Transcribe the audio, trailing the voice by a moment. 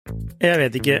Jeg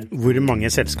vet ikke hvor mange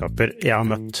selskaper jeg har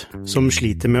møtt som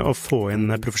sliter med å få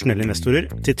inn profesjonelle investorer,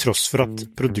 til tross for at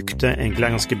produktet egentlig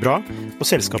er ganske bra, og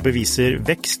selskapet viser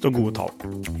vekst og gode tall.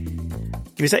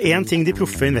 Hvis det er en ting de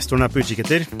proffe investorene er på utkikk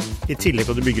etter, i tillegg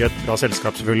til at du bygger et bra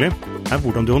selskap selvfølgelig, er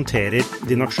hvordan du håndterer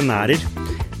dine aksjonærer,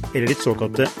 eller ditt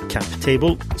såkalte cap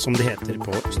table, som det heter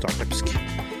på startupsk.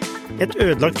 Et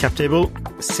ødelagt cap table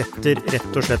setter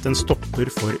rett og slett en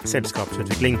stopper for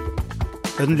selskapsutvikling.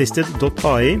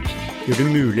 Unlisted.ai gjør det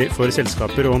mulig for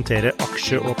selskaper å håndtere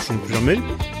aksje- og opsjonsprogrammer,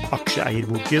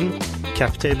 aksjeeierboken,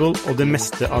 captable og det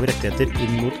meste av rettigheter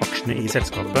inn mot aksjene i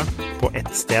selskapet på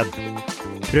ett sted.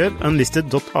 Prøv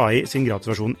Unlisted.ai sin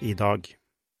gratisversjon i dag.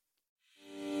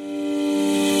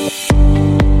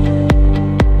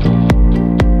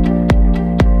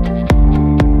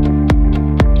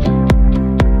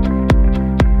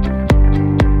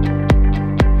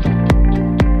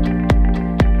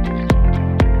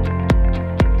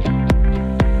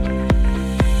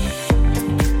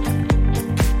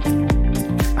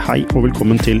 Hei og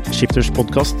velkommen til Shifters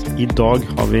podcast. I dag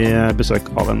har vi besøk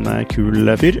av en kul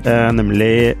fyr,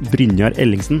 nemlig Brynjar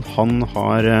Ellingsen. Han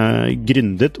har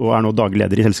gründet og er nå daglig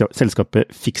leder i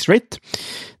selskapet Fixrate.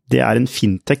 Det er en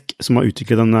fintech som har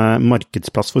utviklet en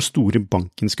markedsplass for store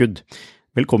bankinnskudd.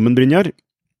 Velkommen, Brynjar.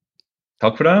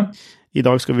 Takk for det. I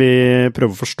dag skal vi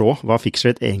prøve å forstå hva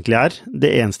Fixrate egentlig er. Det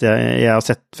eneste jeg har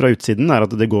sett fra utsiden er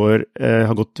at det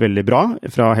har gått veldig bra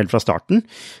helt fra starten,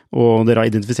 og dere har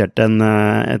identifisert en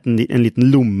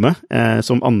liten lomme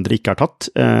som andre ikke har tatt,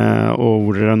 og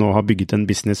hvor dere nå har bygget en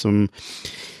business som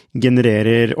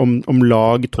genererer om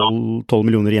lag 12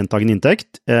 millioner i gjentagende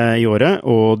inntekt i året,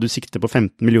 og du sikter på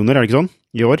 15 millioner, er det ikke sånn,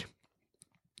 i år?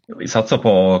 Vi satser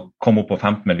på å komme opp på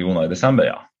 15 millioner i desember,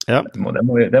 ja. Ja. Det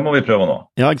må vi prøve nå.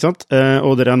 Ja, ikke sant?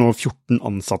 Og dere er nå 14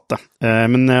 ansatte.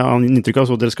 Men jeg har inntrykk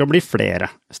av at dere skal bli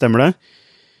flere. Stemmer det?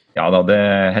 Ja da, det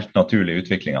er helt naturlig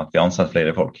utvikling at vi ansetter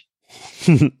flere folk.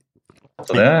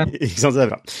 Så det... Ikke sant, det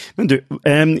er bra. Men du,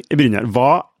 Brynjar, hva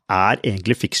er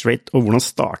egentlig Fixrate, og hvordan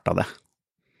startet det?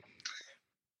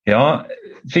 Ja,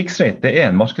 Fixrate det er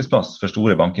en markedsplass for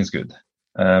store bankinnskudd.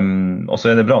 Og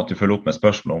så er det bra at du følger opp med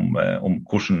spørsmål om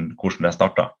hvordan det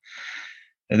startet.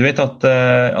 Du vet at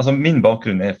min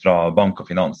bakgrunn er fra bank og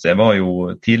finans. Jeg var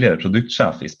jo tidligere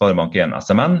produktsjef i Sparebank1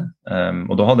 SMN,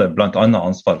 og da hadde jeg blant annet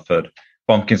ansvar for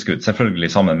bankinnskudd,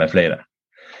 selvfølgelig sammen med flere.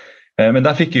 Men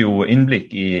der fikk jeg jo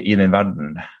innblikk i den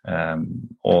verden,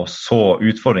 og så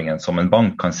utfordringen som en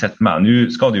bank kan sette med. Nå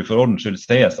skal det jo for ordens skyld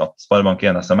sies at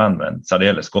Sparebank1 SMN var en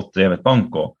særdeles godt drevet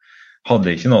bank, og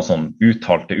hadde ikke noen sånn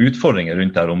uttalte utfordringer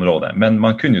rundt dette området, men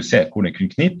man kunne jo se hvor det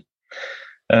kunne knipe.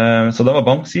 Så det var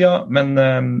banksida, men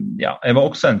jeg var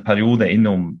også en periode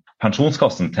innom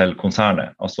pensjonskassen til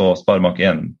konsernet, altså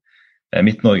Sparebank1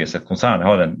 Midt-Norges konsern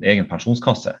har en egen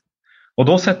pensjonskasse. Og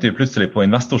da setter vi plutselig på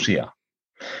investorsida.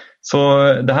 Så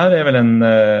det her er vel en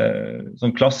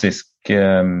sånn klassisk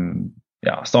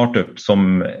startup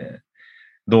som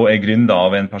da er gründet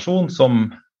av en person som,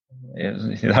 i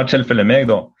dette tilfellet meg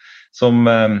da, som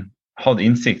hadde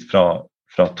innsikt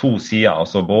fra to sider,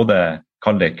 altså både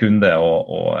kall det kunde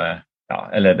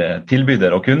eller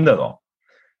tilbyder og kunde da.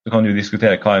 Du kan jo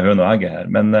diskutere hva er høne og egget her,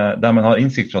 men der man har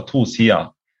innsikt fra to sider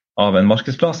av en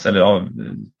markedsplass, eller av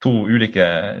to ulike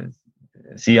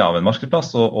sider av en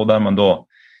markedsplass, og der man da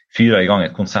fyrer i gang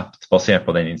et konsept basert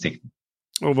på den innsikten.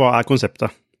 Og hva er konseptet?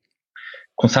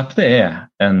 Konseptet er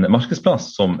en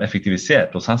markedsplass som effektiviserer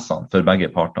prosessene for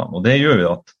begge partene, og det gjør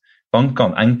jo at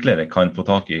bankene enklere kan få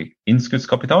tak i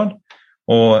innskuddskapital,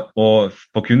 og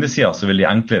på kundesiden så vil de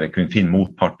enklere kunne finne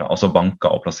motparter, altså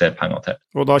banker, og plassere penger til.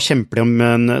 Og da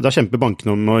kjemper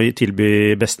bankene om å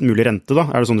tilby best mulig rente da?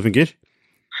 Er det sånn det funker?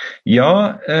 Ja,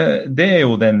 det er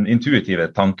jo den intuitive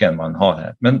tanken man har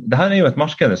her. Men dette er jo et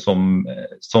marked som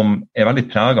er veldig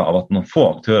preget av at noen få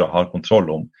aktører har kontroll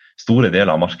om store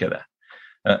deler av markedet.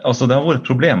 Altså det har vært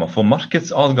et problem å få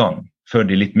markedsadgang for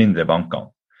de litt mindre bankene.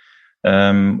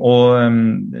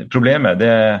 Og problemet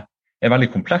det er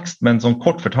veldig komplekst, men sånn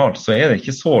kort fortalt så er det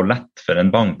ikke så lett for en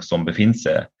bank som befinner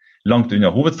seg langt unna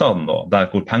hovedstaden, da,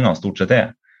 der hvor pengene stort sett er,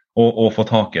 å få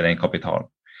tak i den kapitalen.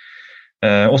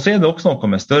 Og så er det også noe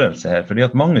med størrelse her, fordi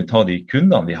at mange av de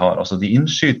kundene vi har, altså de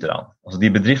innskyterne, altså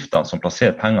de bedriftene som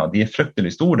plasserer penger, de er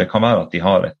fryktelig store. Det kan være at de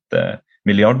har et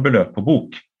milliardbeløp på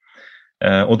bok.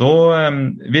 Og da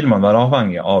vil man være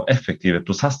avhengig av effektive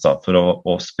prosesser for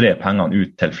å spre pengene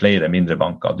ut til flere mindre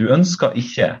banker. Du ønsker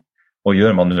ikke å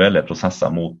gjøre manuelle prosesser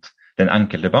mot den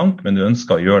enkelte bank, men du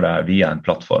ønsker å gjøre det via en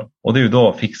plattform. Og det er jo da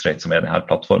Fixrate som er denne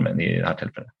plattformen i dette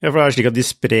tilfellet. Ja, for det er slik at de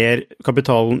sprer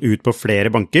kapitalen ut på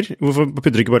flere banker. Hvorfor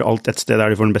putter de ikke bare alt et sted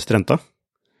der de får den beste renta?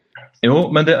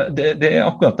 Jo, men det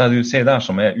akkurat det du sier der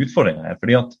som utfordringen her.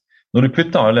 Fordi at når du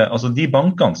putter altså de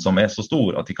bankene som så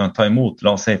store at de kan ta imot,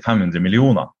 la oss si 500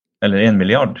 millioner, eller 1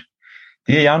 milliard,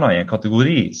 de gjerne i en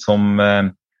kategori som,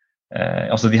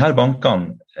 altså de her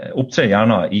bankene opptrer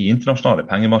gjerne i internasjonale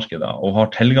pengemarkeder og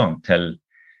har tilgang til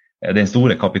den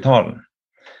store kapitalen.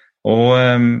 Og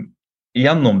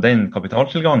gjennom den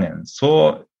kapitaltilgangen så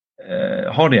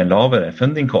har de en lavere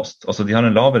fundingkost, altså de har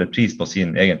en lavere pris på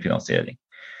sin egen finansiering.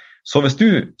 Så hvis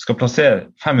du skal plassere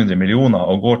 500 millioner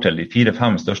og går til de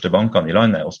 4-5 største bankene i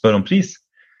landet og spør om pris,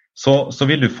 så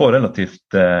vil du få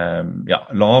relativt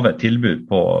lave tilbud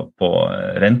på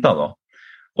renta da.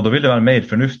 Og da vil det være mer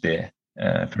fornuftig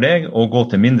for deg å gå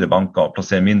til mindre banker og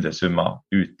plassere mindre summer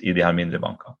ut i de her mindre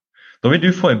bankene. Da vil du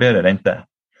få en bedre rente.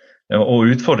 Og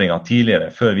utfordringen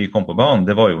tidligere, før vi kom på banen,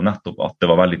 det var jo nettopp at det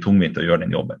var veldig tungvint å gjøre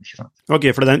den jobben, ikke sant? Ok,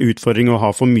 for det en utfordring å ha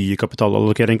for mye kapital å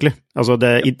allokere, egentlig. Altså,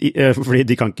 fordi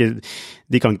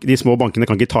de små bankene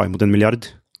kan ikke ta imot 1 milliard.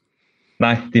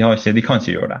 Nei, de kan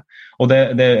ikke gjøre det. Og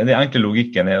det enkle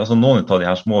logikken altså noen av de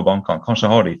her små bankene,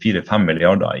 kanskje har de 4-5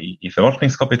 milliarder i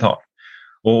forvaltningskapital.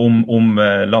 Og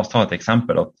la oss ta et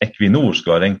eksempel, at Equinor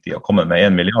skulle ha ringt de og kommet med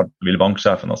 1 milliard, vil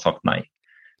banksjefen ha sagt nei.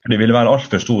 For det vil være alt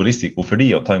for stor risiko for de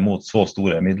å ta imot så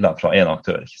store midler fra en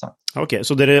aktør, ikke sant? Ok,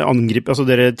 så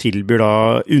dere tilbyr da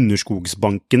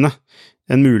underskogsbankene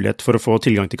en mulighet for å få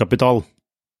tilgang til kapital?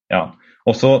 Ja,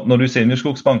 og så når du sier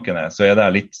underskogsbankene, så det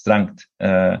litt strengt.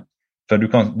 For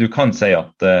du kan si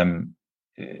at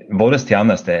vår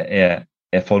tjeneste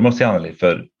formålstjenlig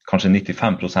for kanskje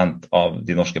 95% av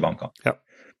de norske bankene. Ja.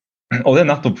 Og det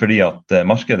nettopp fordi at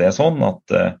markedet sånn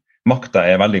at makta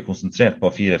veldig konsentrert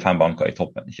på 4-5 banker i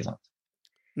toppen, ikke sant?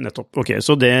 Nettopp. Ok,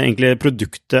 så det egentlig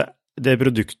produktet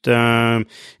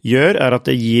gjør at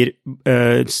det gir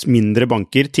mindre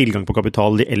banker tilgang på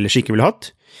kapital de ellers ikke ville hatt,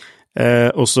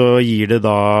 og så gir det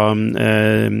da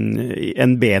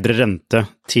en bedre rente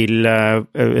til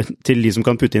de som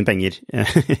kan putte inn penger,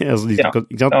 altså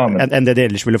enn det de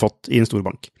ellers ville fått i en stor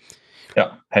bank. Ja,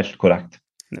 helt korrekt.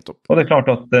 Nettopp. Og det klart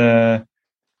at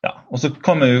og så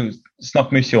kan vi jo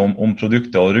snakke mye om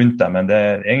produktet og rundt det, men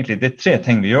det 3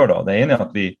 ting vi gjør da. Det ene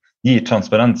at vi gir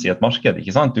transparens i et marked,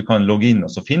 ikke sant? Du kan logge inn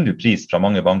og så finner du pris fra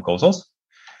mange banker hos oss.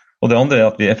 Og det andre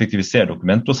at vi effektiviserer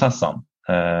dokumentprosessene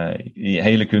i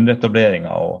hele kundeetableringen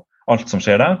og alt som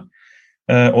skjer der.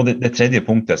 Og det tredje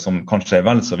punktet som kanskje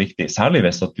vel så viktig, særlig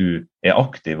hvis at du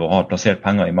aktiv og har plassert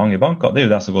penger i mange banker, det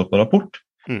jo det som går på rapport.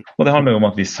 Og det handler jo om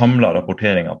at vi samler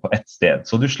rapporteringer på ett sted,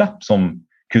 så du slipper som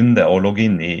kunde å logge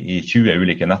inn i 20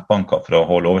 ulike nettbanker for å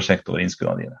holde oversikt over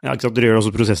innskuddene dine. Ja, ikke sant? Dere gjør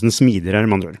også prosessen smidigere,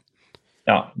 med andre ord.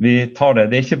 Ja, vi tar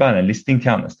det ikke bare en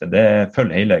listingtjeneste, det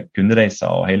følger hele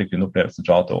kundereiser og hele kundeopplevelsen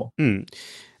fra A til Å.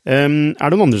 Det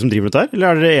noen andre som driver dette her,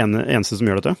 eller det eneste som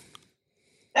gjør dette?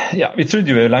 Ja, vi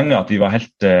trodde jo lenge at vi var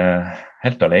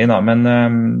helt alene, men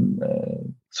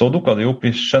så dukket det opp.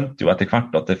 Vi skjønte jo etter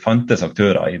hvert at det fantes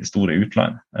aktører i det store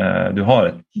utlandet. Du har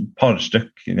et par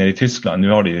stykk nede i Tyskland,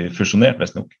 nå har de fusjonert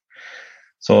visst nok.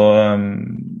 Så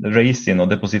Raisin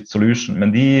og Deposit Solution,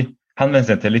 men de henvender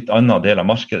seg til litt annen del av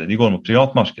markedet. De går mot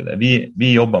privatmarkedet.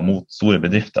 Vi jobber mot store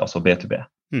bedrifter, altså B2B.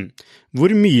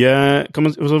 Hvor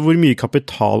mye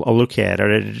kapital allokerer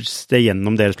det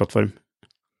gjennom deres plattform?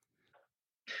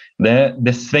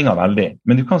 Det svinger veldig,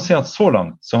 men du kan se at så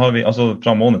langt så har vi, altså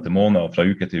fra måned til måned og fra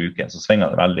uke til uke, så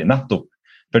svinger det veldig, nettopp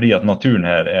fordi at naturen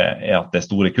her at det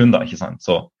store kunder, ikke sant?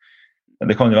 Så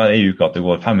det kan jo være en uke at det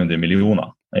går 500 millioner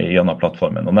gjennom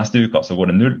plattformen, og neste uke så går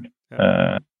det 0.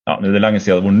 Ja, det lenge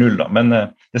siden det var 0 da, men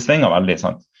det svinger veldig,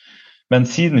 sant? Men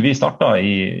siden vi startet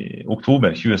i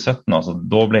oktober 2017, altså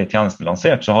da ble tjenesten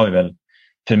lansert, så har vi vel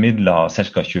formidlet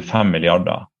ca. 25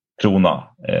 milliarder kroner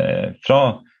fra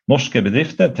norske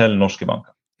bedrifter til norske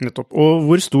banker. Nettopp. Og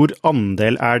hvor stor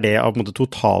andel det av på en måte,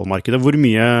 totalmarkedet? Hvor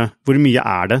mye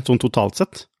det sånn totalt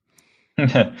sett?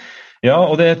 Ja,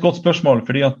 og det et godt spørsmål,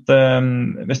 fordi at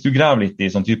hvis du graver litt i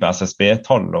sånn type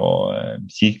SSB-tall og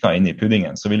kikker inn i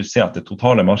puddingen, så vil du se at det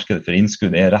totale markedet for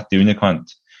innskudd rett i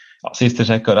underkant, siste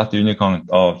sjekket rett i underkant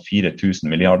av 4000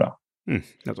 milliarder.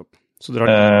 Nettopp. Så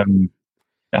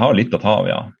jeg har litt å ta av,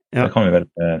 ja. Det kan vi vel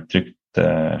trygt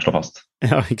slå fast.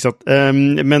 Ja, ikke sant.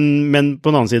 Men på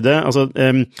den annen side, altså,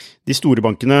 de store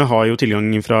bankene har jo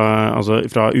tilgang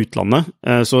fra utlandet,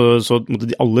 så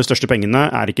de aller største pengene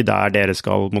ikke der dere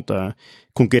skal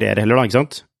konkurrere heller da, ikke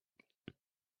sant?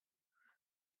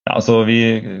 Ja, altså hva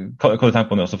du tenker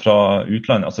på nå, altså fra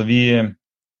utlandet, altså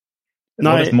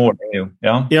vårt mål jo,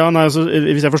 altså,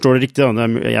 hvis jeg forstår det riktig, da,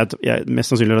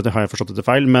 mest sannsynlig at jeg har forstått dette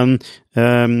feil, men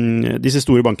disse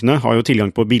store bankene har jo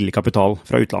tilgang på billig kapital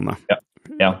fra utlandet.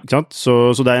 Ja. Ikke sant?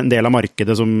 Så det en del av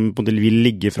markedet som på en måte vil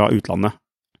ligge fra utlandet.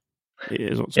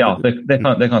 Ja,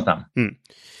 det kan stemme.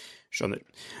 Skjønner.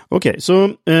 Ok,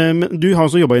 så du har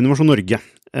altså jobbet i Innovasjon Norge,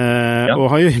 og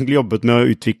har jo egentlig jobbet med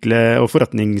å utvikle og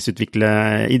forretningsutvikle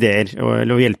ideer,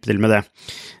 eller å hjelpe til med det.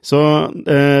 Så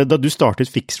da du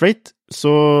startet Fixrate,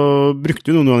 så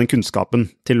brukte du noe av den kunnskapen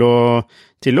til å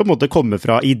på en måte komme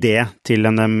fra idé til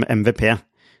en MVP.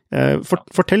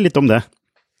 Fortell litt om det.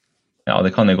 Ja,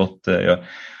 det kan jeg godt gjøre.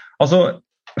 Altså,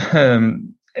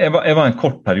 jeg var en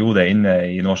kort periode inne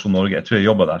i Innovasjon Norge. Jeg tror jeg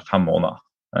jobbet der 5 måneder.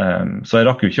 Så jeg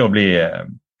rakk jo ikke å bli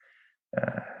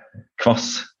kvass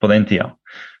på den tida.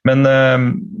 Men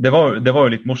det var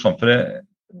jo litt morsomt, for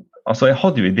jeg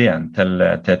hadde jo ideen til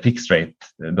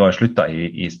Fixrate da jeg sluttet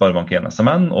i Sparebank1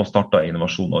 SMN og startet i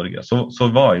Innovasjon Norge.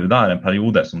 Så var jo der en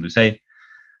periode, som du sier,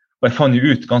 og jeg fant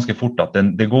jo ut ganske fort at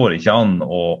det går ikke an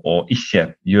å ikke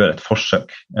gjøre et forsøk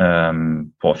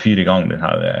på å fyre i gang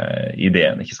denne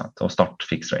ideen, ikke sant, og starte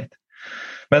Fixrate.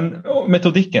 Men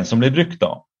metodikken som ble brukt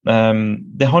da,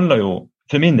 det handler jo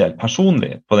for min del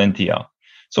personlig på den tida.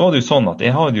 Så var det jo sånn at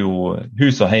jeg hadde jo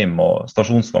hus og hjem og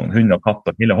stasjonsvogn, hund og katt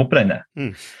og hele hopprenne.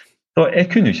 Så jeg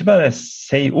kunne jo ikke bare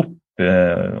si opp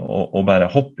og bare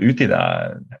hoppe ut i det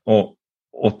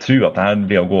og tro at det her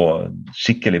blir å gå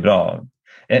skikkelig bra.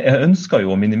 Jeg ønsket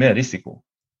jo å minimere risiko.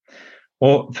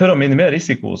 Og for å minimere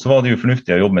risiko så var det jo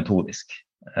fornuftig å jobbe metodisk.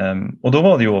 Og da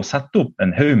var det jo å sette opp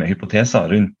en haug med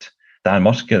hypoteser rundt det her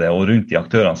markedet og rundt de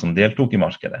aktørene som deltok i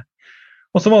markedet.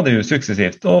 Og så var det jo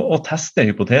suksessivt å teste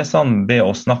hypotesene ved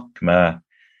å snakke med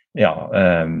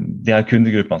de her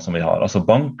kundegruppene som vi har, altså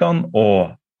bankene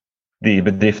og de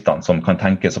bedriftene som kan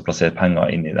tenkes å plassere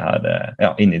penger inn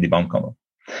i de bankene.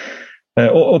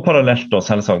 Og parallelt og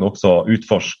selvsagt også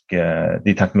utforske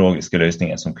de teknologiske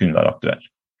løsningene som kunne være aktuelle.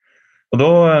 Og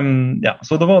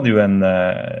så da var det jo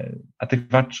etter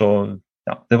hvert så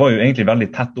det var jo egentlig veldig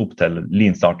tett opp til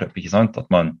Lean Startup, ikke sant? At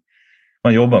man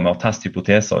jobber med å teste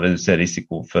hypoteser og redusere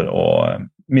risiko for å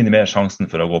minimere sjansen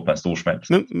for å gå på en stor smell.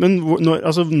 Men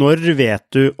når vet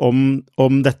du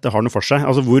om dette har noe for seg?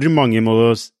 Altså, hvor mange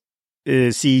må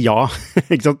si ja?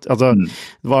 Ikke sant? Altså,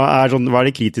 hva er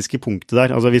det kritiske punktet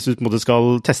der? Altså, hvis du på en måte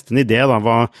skal teste en idé, da,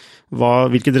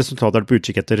 hvilket resultat er det på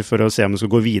utkikk etter for å se om du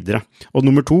skal gå videre? Og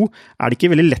nummer 2, er det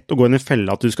ikke veldig lett å gå inn i en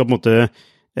felle at du skal på en måte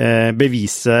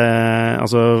bevise,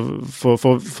 altså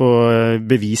få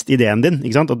bevist ideen din,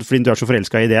 ikke sant? Fordi du er så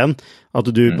forelsket i ideen, at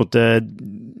du på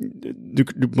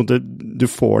en måte du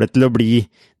får det til å bli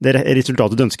det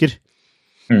resultatet du ønsker.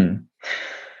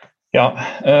 Ja,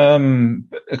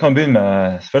 jeg kan begynne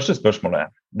med første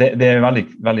spørsmålet. Det er veldig,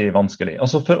 veldig vanskelig.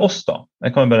 Altså for oss da,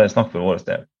 jeg kan bare snakke for vår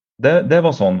del. Det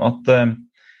var sånn at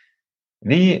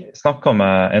vi snakket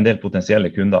med en del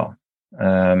potensielle kunder,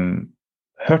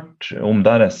 hørt om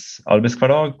deres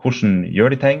arbeidshverdag, hvordan gjør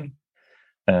de ting,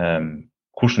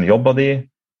 hvordan jobber de,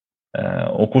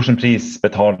 og hvordan pris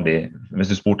betaler de. Hvis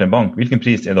du spurte en bank, hvilken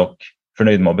pris er dere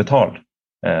fornøyd med å betale?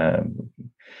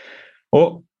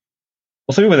 Og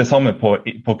så gjorde vi det samme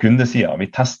på kundesiden. Vi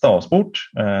testet og spurt,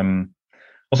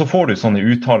 og så får du sånne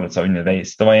uttalelser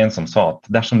underveis. Det var en som sa at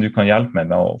dersom du kan hjelpe meg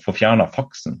med å få fjernet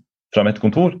faksen fra mitt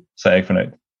kontor, så er jeg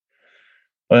fornøyd.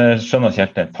 Og jeg skjønner ikke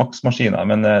helt den faksmaskinen,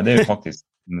 men det er jo faktisk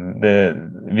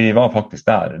vi var faktisk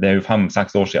der. Det er jo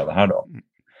 5-6 år siden det her da.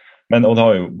 Og det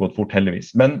har jo gått fort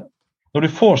heldigvis. Men når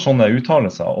du får sånne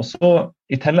uttalelser, og så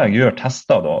i tillegg gjør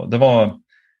tester da, det var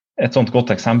et sånt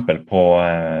godt eksempel på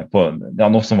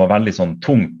noe som var veldig sånn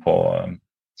tungt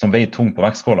som veide tungt på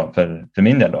vektskåla for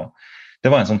min del da.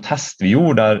 Det var en sånn test vi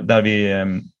gjorde der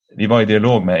vi var i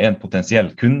dialog med en potensiell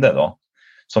kunde da,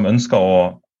 som ønsket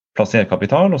å plassere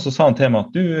kapital, og så sa han til meg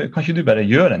at kan ikke du bare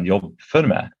gjøre en jobb for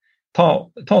meg?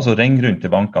 Ta så ring rundt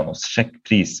til bankene og sjekk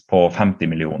pris på 50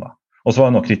 millioner. Og så var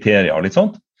det noen kriterier og litt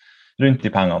sånt rundt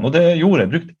de pengene. Og det gjorde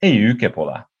jeg, brukt 1 uke på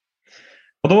det.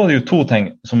 Og da var det jo 2 ting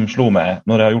som slo meg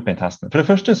når jeg har gjort den testen. For det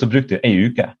første så brukte jeg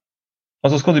 1 uke.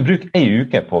 Altså skal du bruke 1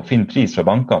 uke på å finne pris fra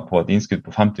banker på et innskudd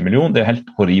på 50 millioner, det er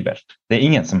helt horribelt. Det er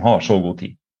ingen som har så god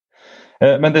tid.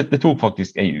 Men det tok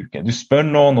faktisk 1 uke. Du spør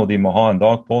noen, og de må ha en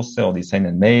dag på seg, og de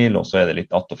sender en mail, og så er det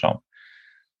litt att og fram.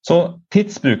 Så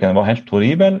tidsbruken var helt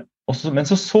horribel. Men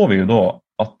så vi jo da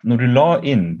at når du la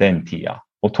inn den tida,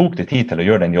 og tok deg tid til å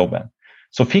gjøre den jobben,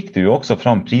 så fikk du jo også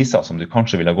fram priser som du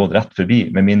kanskje ville ha gått rett forbi,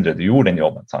 med mindre du gjorde den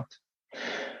jobben, sant?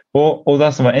 Og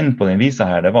det som var enden på den visa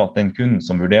her, det var at den kunden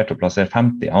som vurderte å plassere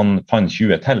 50, han fant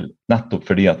 20 til, nettopp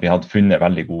fordi at vi hadde funnet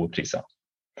veldig gode priser.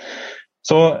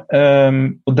 Så,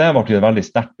 og det ble jo et veldig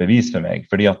sterkt bevis for meg,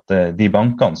 fordi at de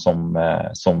bankene som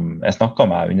jeg snakket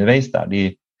med underveis der,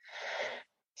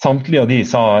 samtlige av de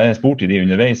jeg spurte de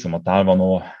underveis om at det her var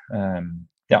noe,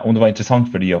 om det var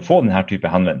interessant for de å få denne type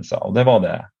henvendelser, og det var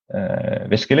det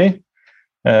virkelig.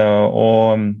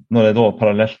 Og når jeg da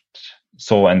parallelt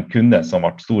så en kunde som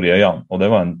ble stor i øynene, og det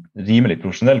var en rimelig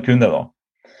profesjonell kunde da,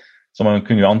 så man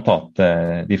kunne jo anta at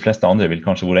de fleste andre vil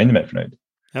kanskje være enda mer fornøyd.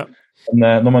 Ja.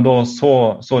 Men når man da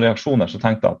så reaksjoner, så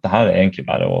tenkte jeg at det her er egentlig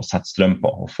bare å sette strøm på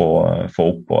og få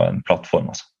opp på en plattform.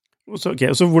 Altså.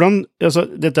 Så hvordan,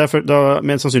 dette er da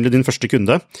mest sannsynlig din første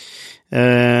kunde.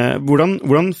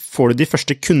 Hvordan får du de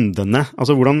første kundene?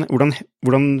 Altså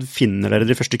hvordan finner dere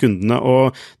de første kundene?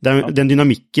 Og den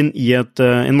dynamikken i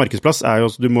en markedsplass er jo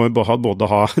at du må både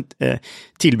ha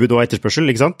tilbud og etterspørsel,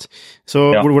 ikke sant? Så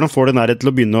hvordan får den der til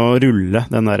å begynne å rulle,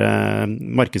 den der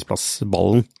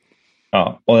markedsplassballen?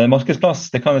 Ja, og en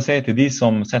markedsplass, det kan jeg si til de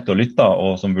som sitter og lytter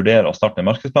og som vurderer å starte en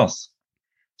markedsplass,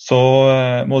 så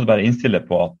må du bare innstille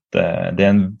på at det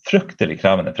er en fryktelig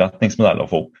krevende forretningsmodell å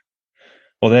få opp.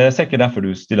 Og det er sikkert derfor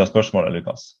du stiller spørsmålet,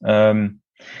 Lukas.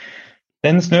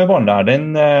 Den snøballen der,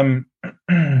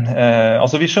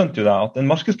 altså vi skjønte jo det at en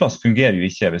markedsplass fungerer jo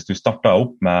ikke hvis du starter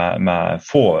opp med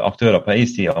få aktører på en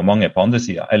side og mange på andre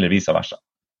siden, eller vice versa.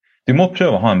 Du må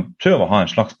prøve å ha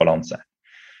en slags balanse.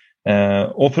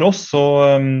 Og for oss så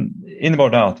innebar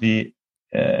det at vi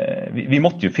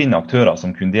måtte jo finne aktører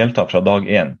som kunne delta fra dag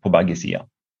 1 på begge sider.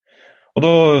 Og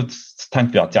da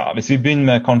tenkte vi at hvis vi begynner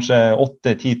med kanskje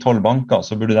 8, 10, 12 banker,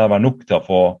 så burde det være nok til å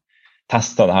få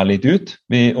testet det her litt ut.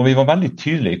 Og vi var veldig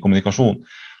tydelige i kommunikasjon.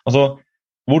 Altså,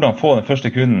 hvordan få den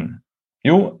første kunden?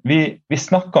 Jo, vi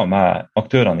snakket med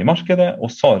aktørene i markedet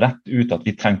og sa rett ut at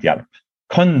vi trengte hjelp.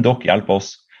 Kan dere hjelpe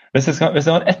oss? Hvis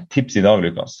jeg har ett tips i dag,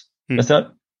 Lukas, hvis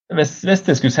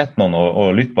jeg skulle sett noen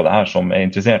og lytte på det her som er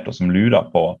interessert og som lurer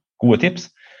på gode tips,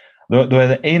 da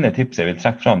er det ene tipset jeg vil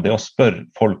trekke fram, det er å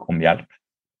spørre folk om hjelp.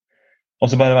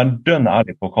 Og så bare være dønn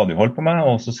ærlig på hva du holder på med,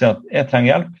 og så si at jeg trenger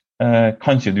hjelp,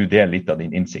 kan ikke du dele litt av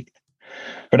din innsikt?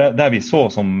 For det vi så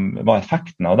som var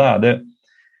effekten av det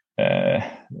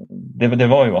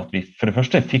var jo at vi for det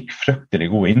første fikk fryktelig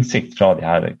god innsikt fra de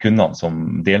her kundene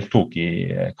som deltok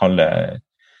i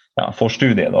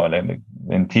forstudiet, eller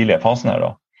den tidlige fasen her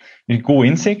da. God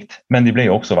innsikt, men de ble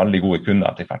jo også veldig gode kunder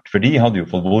etter hvert, for de hadde jo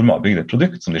fått vært med og bygd et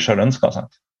produkt som de selv ønsket.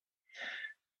 Sant?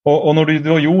 Og når du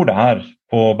da gjorde det her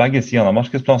på begge sider av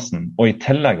markedsplassen, og i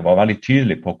tillegg var veldig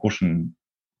tydelig på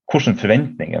hvordan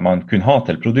forventninger man kunne ha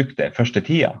til produktet første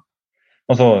tida,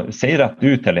 altså si rett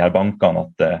ut til de her bankene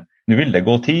at nå vil det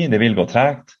gå tid, det vil gå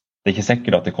tregt, det er ikke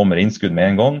sikkert at det kommer innskudd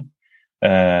med en gang,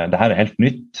 det her er helt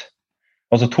nytt,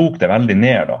 og så tok det veldig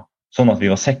ned da, sånn at vi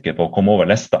var sikre på å komme over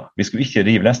lista. Vi skulle ikke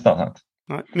rive lista. Sant?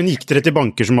 Nei, men gikk dere til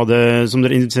banker som dere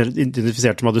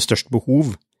identifiserte som hadde størst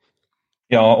behov?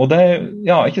 Ja,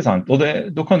 ikke sant. Og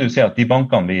da kan du si at de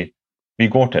bankene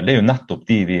vi går til, det er jo nettopp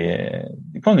de vi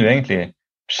kan jo egentlig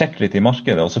sjekke litt i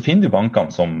markedet, og så finner du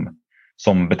bankene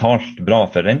som betalte bra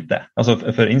for rente, altså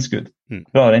for innskudd.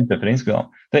 Bra rente for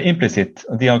innskuddene. Det er implisitt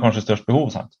at de har kanskje størst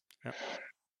behov. Sant? Ja.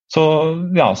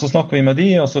 Så snakket vi med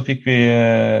de, og så fikk vi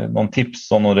noen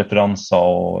tips og noen referanser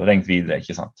og ringt videre,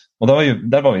 ikke sant. Og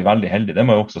der var vi veldig heldige, det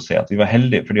må jeg også si at vi var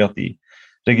heldige, fordi at i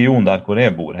regionen der hvor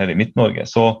jeg bor, her i Midt-Norge,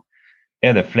 så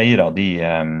er det flere av det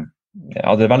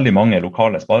er veldig mange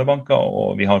lokale sparebanker,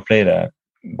 og vi har flere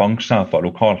banksjefer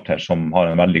lokalt her som har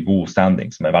en veldig god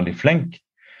standing, som er veldig flink,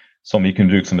 som vi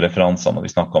kunne bruke som referanser når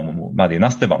vi snakket med de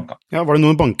neste bankene. Ja, var det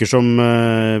noen banker som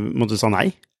måtte sa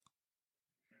nei?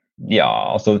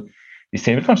 Ja, altså, de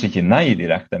sier vel kanskje ikke nei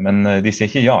direkte, men de sier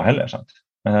ikke ja heller, sant?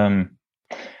 Men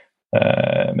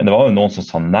det var jo noen som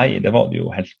sa nei, det var det jo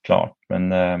helt klart.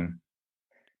 Men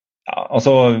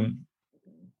altså,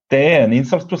 det er en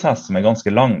innsalgsprosess som er ganske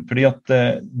lang, fordi at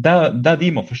det de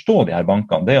må forstå, de her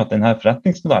bankene, det er at denne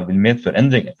forretningsmodellen vil medføre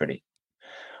endringer for dem.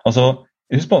 Altså,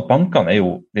 husk på at bankene er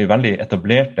jo veldig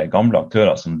etablerte, gamle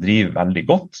aktører som driver veldig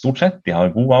godt, stort sett. De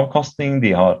har god avkastning,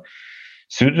 de har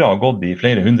surret og gått i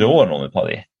flere hundre år noen av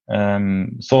de.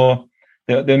 Så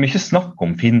det er mye snakk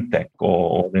om fintech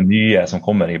og det nye som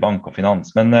kommer i bank og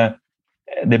finans, men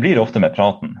det blir ofte med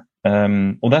praten.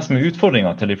 Og det som er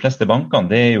utfordringen til de fleste bankene,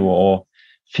 det er jo å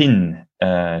finne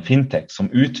fintech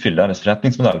som utfyller deres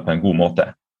forretningsmodell på en god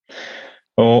måte.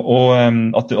 Og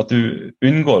at du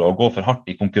unngår å gå for hardt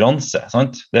i konkurranse,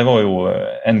 sant? Det var jo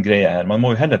en greie her. Man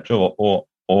må jo heller prøve å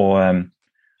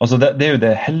altså det er jo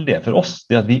det heldige for oss,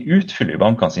 det at vi utfyller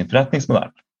bankene sin forretningsmodell.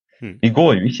 Vi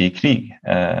går jo ikke i krig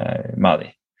med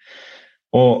dem.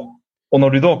 Og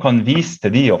når du da kan vise til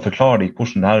de og forklare dem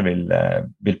hvordan dette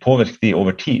vil påvirke de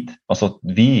over tid, altså at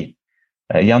vi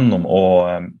gjennom å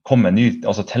komme ny,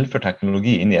 altså tilføre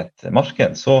teknologi inn i et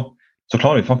marked, så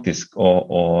klarer vi faktisk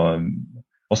å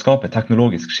skape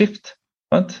teknologisk skift.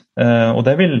 Og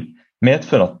det vil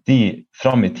medføre at de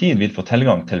frem i tid vil få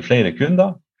tilgang til flere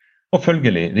kunder, og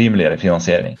følgelig rimeligere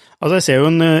finansiering. Altså jeg ser jo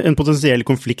en potensiell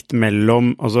konflikt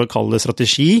mellom, altså kall det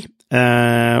strategi,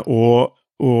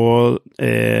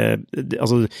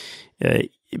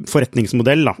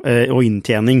 forretningsmodell da, og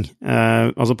inntjening.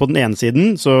 Altså på den ene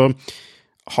siden så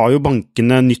har jo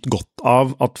bankene nytt godt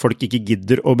av at folk ikke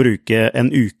gidder å bruke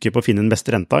en uke på å finne den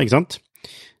beste renta, ikke sant?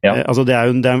 Ja. Altså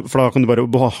for da kan du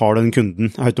bare ha den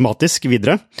kunden automatisk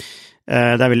videre.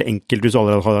 Det veldig enkelt hvis du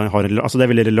allerede altså det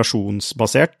veldig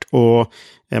relasjonsbasert, og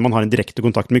man har en direkte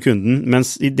kontakt med kunden,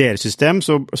 mens i deres system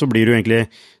så blir det jo egentlig,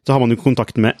 så har man jo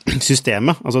kontakt med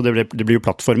systemet, altså det blir jo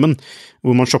plattformen,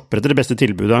 hvor man shopper etter det beste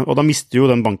tilbudet, og da mister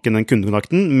jo den banken den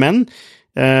kundekontakten, men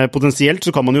potensielt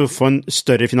så kan man jo få en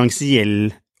større finansiell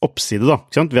oppside da,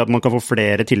 ikke sant? Ved at man kan få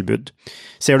flere tilbud.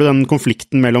 Ser du den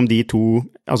konflikten mellom de to,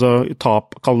 altså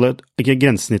kall det ikke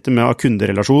grensesnittet med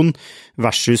kunderelasjon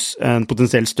versus en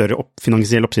potensielt større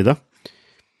finansiell oppside?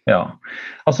 Ja,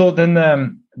 altså det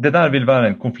der vil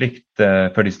være en konflikt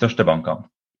for de største bankene.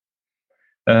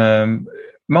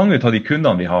 Mange av de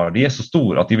kundene vi har, de så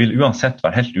store at de vil uansett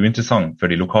være helt uinteressant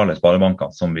for de lokale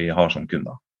sparebankene som vi har som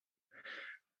kunder.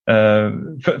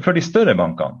 For de større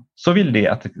bankene så vil det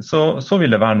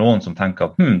være noen som tenker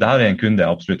at det her en kunde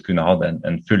jeg absolutt kunne ha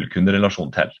en full kunderelasjon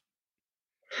til.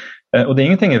 Og det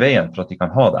ingenting i veien for at de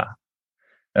kan ha det.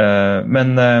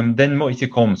 Men den må ikke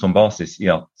komme som basis i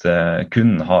at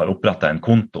kunden har opprettet en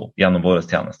konto gjennom våre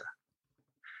tjeneste.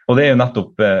 Og det jo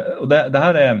nettopp, og det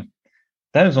her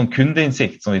en sånn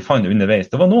kundeinnsikt som vi fant underveis.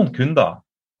 Det var noen kunder,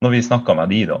 når vi snakket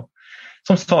med de da,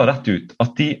 som sa rett ut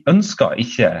at de ønsker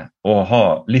ikke å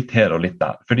ha litt her og litt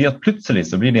der. Fordi at plutselig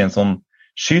så blir det en sånn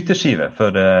skyteskive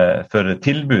for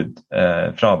tilbud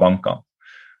fra bankene.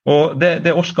 Og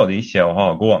det orsker de ikke å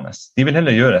ha gående. De vil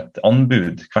heller gjøre et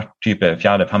anbud hvert type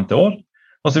 4.-5. år,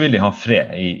 og så vil de ha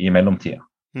fred i mellomtida.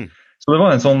 Så det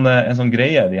var en sånn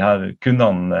greie de her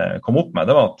kundene kom opp med.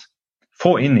 Det var at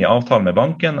få inn i avtalen med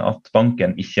banken at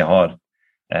banken ikke har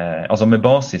altså med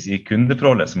basis i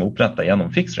kundeforholdet som opprettet gjennom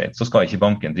fixed-rate, så skal ikke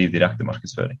banken drive direkte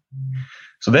markedsføring.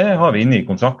 Så det har vi inne i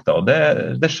kontrakter, og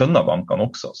det skjønner bankene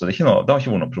også, så det har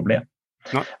ikke vært noe problem.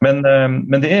 Ja.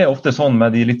 Men det ofte sånn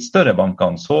med de litt større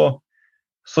bankene, så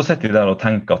sitter vi der og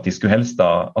tenker at de skulle helst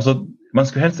man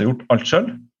skulle helst ha gjort alt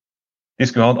selv, de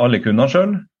skulle ha hatt alle kundene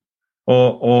selv,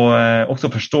 og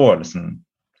også forståelsen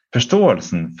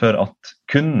for at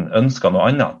kunden ønsker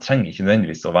noe annet, trenger ikke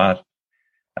nødvendigvis å være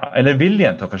eller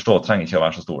viljen til å forstå trenger ikke å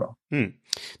være så stor da.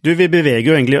 Vi beveger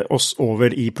jo egentlig oss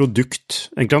over i produkt,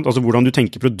 altså hvordan du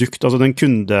tenker produkt, altså den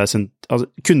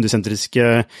kundesentriske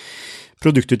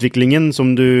produktutviklingen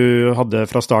som du hadde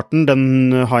fra starten, den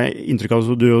har jeg inntrykk av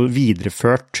at du har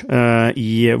videreført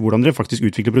i hvordan dere faktisk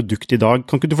utvikler produkt i dag.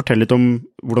 Kan ikke du fortelle litt om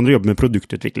hvordan dere jobber med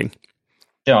produktutvikling?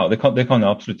 Ja, det kan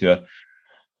jeg absolutt gjøre.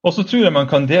 Og så tror jeg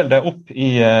man kan dele det opp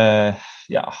i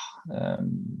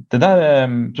det der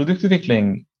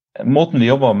produktutvikling, måten vi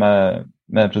jobber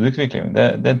med produktutvikling,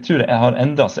 den tror jeg har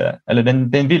endret seg, eller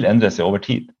den vil endre seg over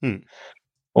tid.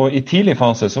 Og i tidlig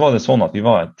fase så var det sånn at vi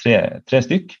var tre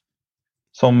stykk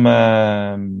som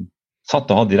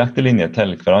satt og hadde direktelinje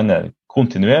til hverandre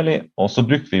kontinuerlig, og så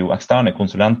brukte vi jo eksterne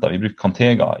konsulenter. Vi brukte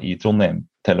Cantega i Trondheim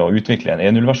til å utvikle en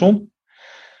E0-versjon.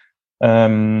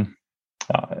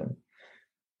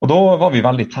 Og da var vi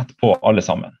veldig tett på alle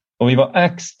sammen. Og vi var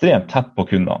ekstremt tett på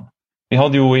kundene. Vi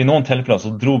hadde jo i noen tilfeller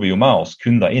så dro vi jo med oss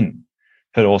kunder inn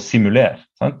for å simulere.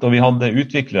 Sant? Og vi hadde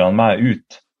utviklerne med ut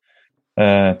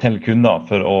til kunder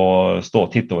for å stå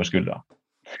og titte over skuldra.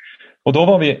 Og da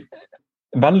var vi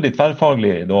veldig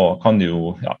tverrfaglig, da kan du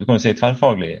kan jo si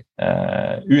tverrfaglig,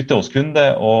 ute hos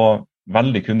kunde og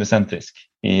veldig kundesentrisk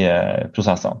i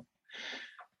prosessene.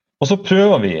 Og så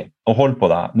prøver vi å holde på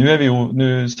det. Nå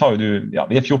sa jo du,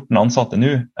 vi 14 ansatte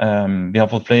nå. Vi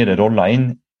har fått flere roller inn.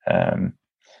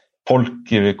 Folk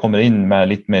kommer inn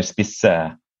med litt mer spisse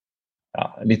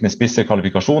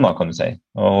kvalifikasjoner, kan du si.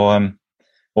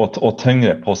 Og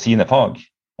tyngre på sine fag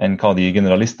enn hva de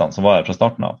generalistene som var her fra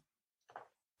starten av.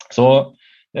 Så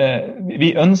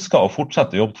vi ønsker å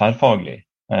fortsette å jobbe tverrfaglig.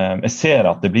 Jeg ser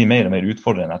at det blir mer og mer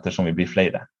utfordrende ettersom vi blir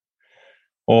flere.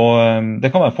 Og det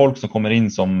kan være folk som kommer inn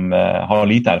som har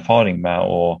lite erfaring med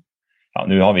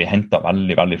nå har vi hentet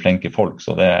veldig, veldig flinke folk,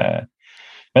 så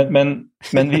men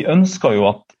vi ønsker jo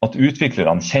at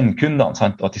utviklerne kjenner kundene,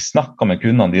 sant? At de snakker med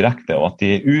kundene direkte, og at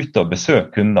de ute og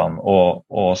besøker kundene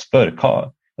og spør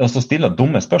altså stiller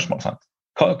dumme spørsmål, sant?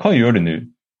 Hva gjør du nå?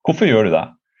 Hvorfor gjør du det?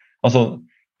 Altså,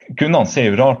 kundene ser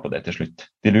jo rart på det til slutt.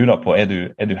 De lurer på, er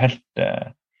du helt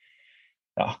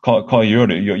hva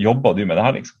gjør du? Jobber du med det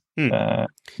her, liksom?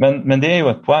 Men det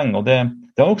jo et poeng, og det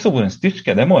har også vært en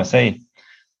styrke, det må jeg si.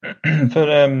 For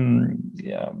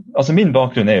ja, altså min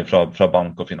bakgrunn jo fra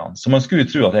bank og finans, så man skulle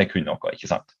jo tro at jeg kunne noe, ikke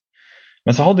sant?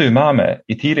 Men så hadde jeg jo med meg,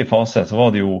 i tidlig fase, så var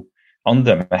det jo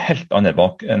andre med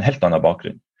en helt annen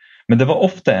bakgrunn. Men det var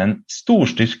ofte en stor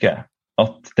styrke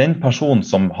at den personen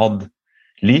som hadde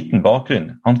liten bakgrunn,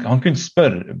 han kunne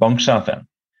spørre banksjefen.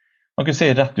 Han kunne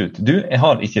si rett ut, du, jeg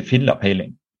har ikke filla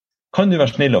peiling. Kan du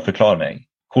være snill og forklare meg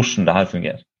hvordan det her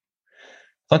fungerer?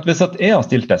 Så hvis jeg har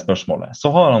stilt det spørsmålet, så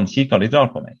har han kikket litt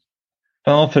rart på meg.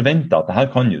 For han har forventet at det her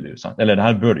kan jo du, sant? Eller det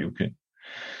her bør du jo kunne.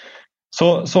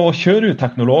 Så å kjøre ut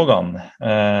teknologene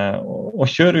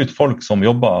og kjøre ut folk som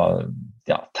jobber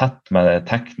tett med det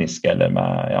tekniske eller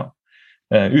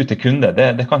ut til kunde,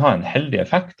 det kan ha en heldig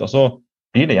effekt. Og så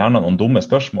blir det gjerne noen dumme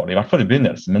spørsmål, i hvert fall i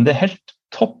begynnelsen. Men det er helt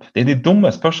topp. Det er de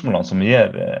dumme spørsmålene som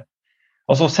gir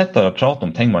altså å sitte og prate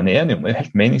om ting man er enig om, det er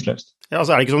helt meningsløst. Ja,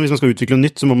 altså er det ikke sånn hvis man skal utvikle noe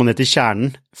nytt, så må man ned til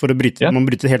kjernen for å bryte, man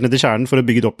bryter helt ned til kjernen for å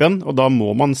bygge det opp igjen, og da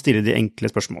må man stille de enkle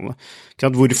spørsmålene.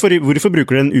 Hvorfor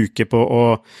bruker du en uke på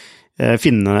å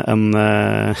finne en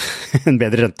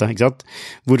bedre rente, ikke sant?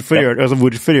 Hvorfor gjør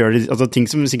de ting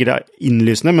som sikkert er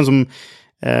innlysende, men som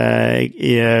ved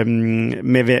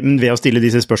å stille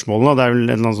disse spørsmålene, det er vel en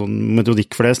eller annen sånn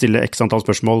metodikk for det, stille x antall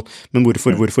spørsmål, men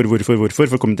hvorfor, for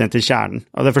å komme til kjernen.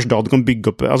 Ja, det er først da du kan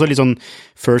bygge opp, altså litt sånn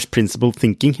first principle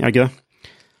thinking, er det ikke det?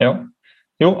 Ja,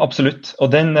 jo, absolutt. Og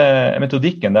den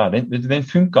metodikken der, den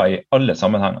funker i alle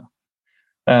sammenhenger.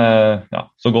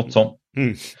 Så godt sånn.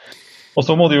 Og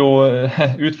så må du jo,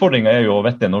 utfordringen er jo å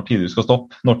vite når tid du skal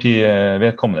stoppe, når tid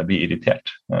vedkommende blir irritert.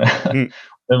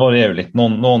 Det varierer jo litt.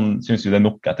 Noen synes jo det er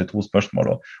nok etter 2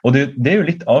 spørsmål. Og det er jo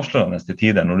litt avslørende til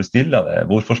tider når du stiller det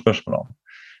hvorfor-spørsmålene.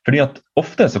 Fordi at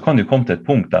ofte så kan du komme til et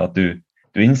punkt der at du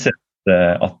innser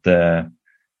at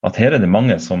her er det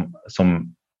mange som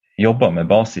jobber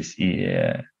med basis i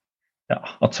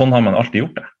at sånn har man alltid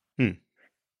gjort det.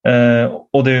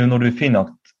 Og det er jo når du finner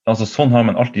at altså, sånn har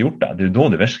man alltid gjort det, det er jo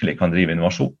da du virkelig kan drive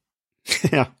innovasjon.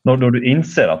 Ja. Når du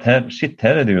innser at her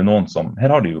er det jo noen som,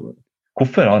 her har det jo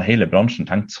hvorfor har hele bransjen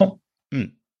tenkt sånn?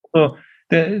 Så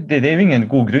det er jo ingen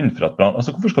god grunn for at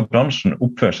altså hvorfor skal bransjen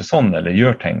oppføre seg sånn eller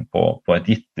gjøre ting på et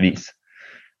gitt vis?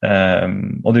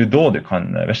 Og det er jo da du kan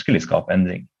virkelig skape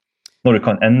endring. Når du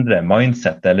kan endre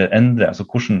mindset eller endre, altså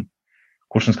hvordan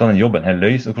skal den jobben her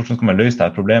løse, og hvordan skal man løse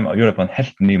dette problemet og gjøre det på en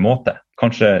helt ny måte,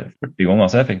 kanskje 40 ganger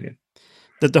så effektivt.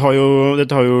 Dette har jo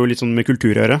litt sånn med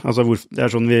kultur å gjøre, altså det er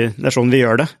sånn vi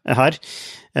gjør det her.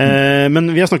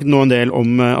 Men vi har snakket nå en del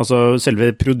om altså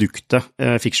selve produktet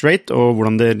Fixed Rate, og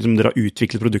hvordan dere har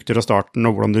utviklet produkter fra starten,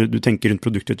 og hvordan du tenker rundt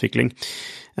produktutvikling.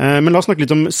 Men la oss snakke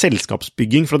litt om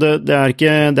selskapsbygging, for det er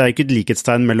ikke et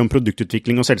likhetstegn mellom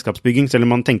produktutvikling og selskapsbygging, selv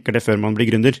om man tenker det før man blir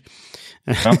gründer.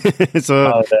 Ja. så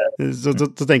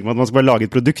tenker man at man skal bare lage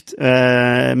et produkt,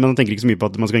 men man tenker ikke så mye på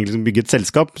at man skal egentlig bygge et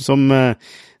selskap som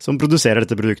produserer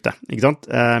dette produktet, ikke sant?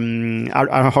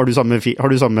 Har du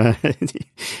samme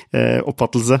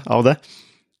oppfattelse av det?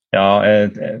 Ja,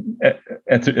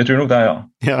 jeg tror nok det, ja.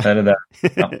 Ja. Er det?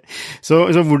 Ja. Så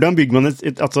hvordan bygger man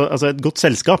et godt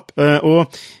selskap? Og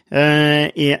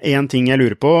en ting jeg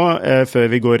lurer på, før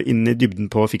vi går inn i dybden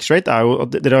på Fixed Rate, er jo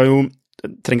at dere har jo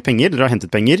trengt penger, dere har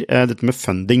hentet penger, dette med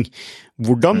funding.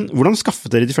 Hvordan skaffet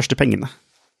dere de første pengene?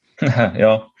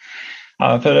 Ja,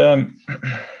 for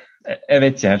jeg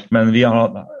vet ikke helt, men vi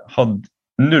har hatt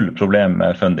 0 problem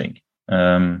med funding.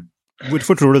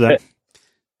 Hvorfor tror du det?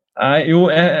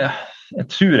 Jeg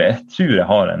tror jeg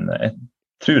har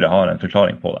en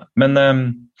forklaring på det. Men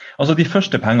altså de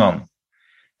første pengene,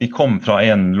 de kom fra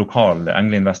en lokal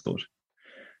engleinvestor.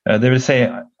 Det vil si,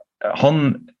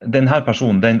 denne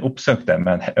personen, den oppsøkte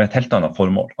med et helt annet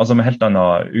formål, altså med helt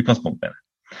annet utgangspunkt med det.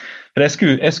 For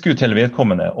jeg skulle til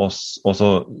vedkommende og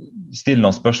så stille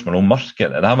noen spørsmål om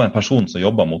markedet. Dette var en person som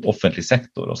jobbet mot offentlig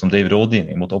sektor, og som drev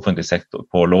rådgivning mot offentlig sektor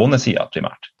på lånesiden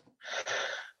primært.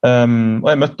 Og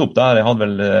jeg møtte opp der, jeg hadde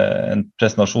vel en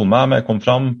presentasjon med meg, kom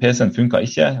fram, PC-en funket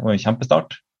ikke, det var en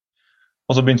kjempestart.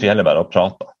 Og så begynte vi heller bare å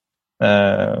prate.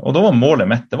 Og da var målet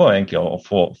mitt, det var egentlig å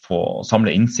få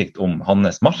samle innsikt om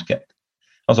hans marked.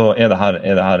 Altså, er det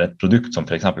her et produkt som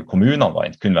for eksempel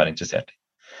kommunene kunne være interessert i?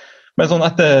 Men sånn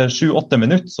etter 7-8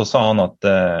 minutter så sa han at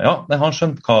han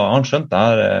skjønte det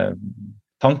her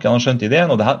tanken, han skjønte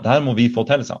ideen, og det her må vi få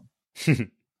til sammen.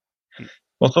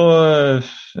 Og så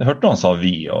hørte han sa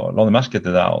vi, og la merke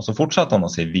til det, og så fortsatte han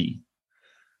å si vi.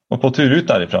 Og på tur ut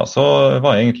derifra så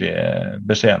var egentlig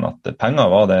beskjeden at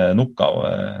penger var det nok av,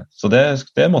 så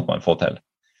det måtte man få til.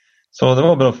 Så det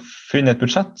var bare å finne et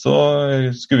budsjett, så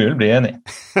skulle vi vel bli enige.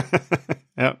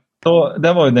 Ja. Så det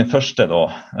var jo den første da.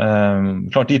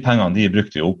 Klart de pengene de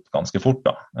brukte vi opp ganske fort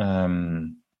da.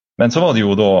 Men så var det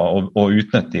jo da å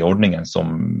utnytte de ordningene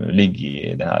som ligger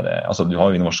i det her. Altså du har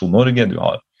jo Innovasjon Norge, du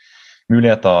har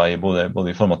muligheter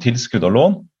både i form av tilskudd og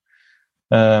lån.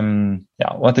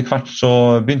 Ja, og etter hvert så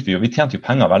begynte vi tjente jo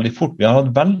penger veldig fort. Vi har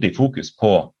hatt veldig fokus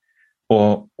på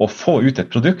å få ut et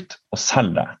produkt og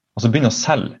selge det. Altså begynne å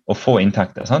selge og få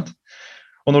inntekter, sant?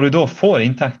 Og når du da får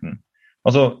inntekten,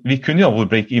 altså vi kunne jo ha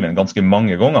vært break-even ganske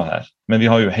mange ganger her, men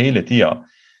vi har jo hele tiden,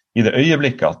 i det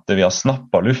øyeblikket at vi har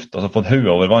snappet luft, altså fått hodet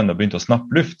over vann og begynt å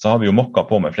snappe luft, så har vi jo mokket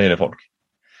på med flere folk.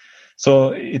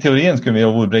 Så i teorien skulle vi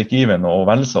jo vært break-even og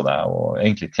vel så det, og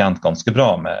egentlig tjent ganske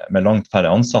bra med langt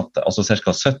færre ansatte. Altså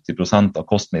ca. 70% av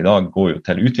kosten i dag går jo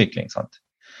til utvikling, sant?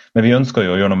 Men vi ønsker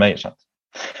jo å gjøre noe mer, sant?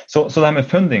 Så det her med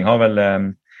funding har vel,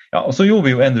 ja, og så gjorde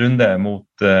vi jo en runde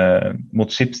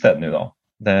mot Schibsted nå da,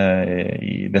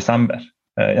 i desember,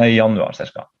 i januar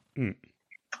cirka.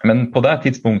 Men på det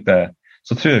tidspunktet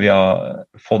så tror jeg vi har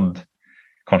fått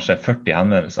kanskje 40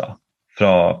 henvendelser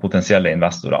fra potensielle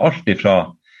investorer. Alt ifra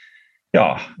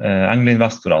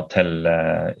engleinvestorer til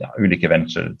ulike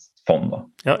venturefond.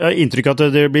 Ja, jeg har inntrykk av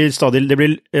at det blir stadig,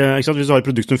 ikke sant? Hvis du har et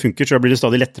produkt som funker, så blir det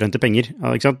stadig lettere å hente penger.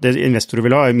 Ja, ikke sant? Det investorer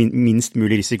vil ha er minst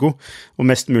mulig risiko og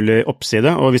mest mulig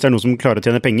oppside, og hvis det er noen som klarer å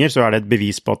tjene penger, så er det et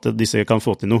bevis på at disse kan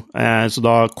få til noe. Så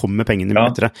da kommer pengene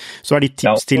lettere. Så er de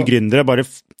tips til gründere, bare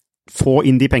få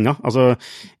inn de penger, altså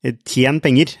tjen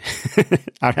penger.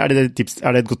 Er det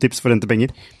et godt tips for å hente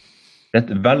penger? Det er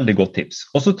et veldig godt tips.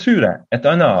 Og så tror jeg et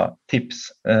annet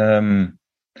tips,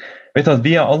 vet du at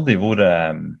vi har aldri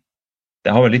vært,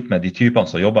 det har vel litt med de typene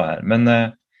som jobber her, men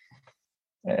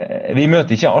vi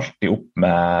møter ikke alltid opp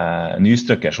med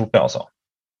nystrøkke skjorte, altså.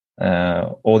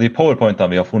 Og de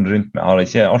powerpointene vi har funnet rundt med har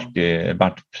ikke alltid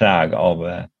vært preg av,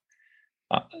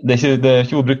 det er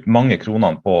ikke brukt mange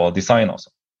kronene på design,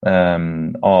 altså.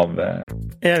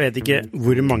 Jeg vet ikke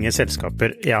hvor mange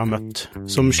selskaper jeg har møtt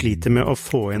som sliter med å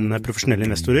få inn profesjonelle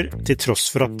investorer, til tross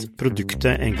for at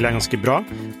produktet egentlig er ganske bra,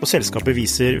 og selskapet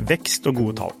viser vekst og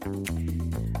gode tall.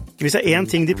 Hvis det er en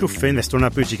ting de proffe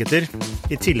investorene er på utkikk etter,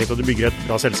 i tillegg til at du bygger et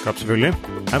bra selskap selvfølgelig,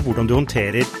 er hvordan du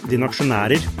håndterer dine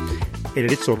aksjonærer, eller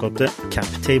ditt såkalte cap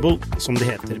table, som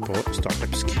det heter på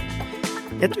startupsk.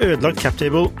 Et ødelagt cap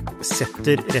table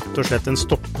setter rett og slett en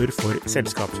stopper for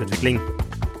selskapsutvikling.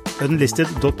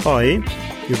 Unlisted.ai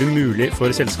gjør det mulig for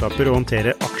selskaper å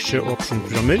håndtere aksje- og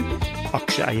opsjonsprogrammer,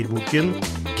 aksjeeierboken,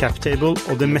 captable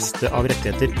og det meste av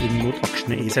rettigheter inn mot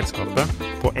aksjene i selskapet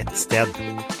på ett sted.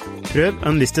 Prøv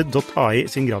Unlisted.ai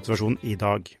sin gratisversjon i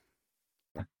dag.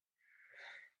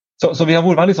 Så vi har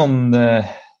vært veldig sånn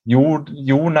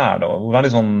jordnær, da,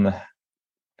 veldig sånn,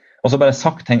 og så bare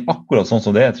sagt ting akkurat sånn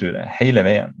som det er, tror jeg, hele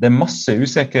veien. Det er masse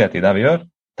usikkerhet i det vi gjør.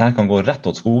 Dette kan gå rett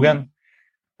åt skogen.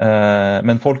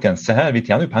 Men folkens, se her, vi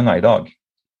tjener jo penger i dag.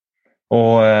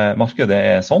 Og markedet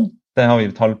er sånn, det har vi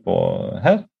tall på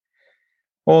her.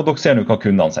 Og dere ser nå hva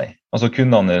kundene sier. Altså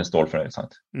kundene er stålfornøyd,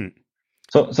 sant?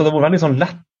 Så det var veldig sånn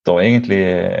lett og egentlig,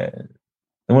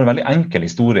 det var en veldig enkel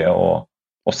historie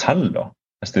å selge da.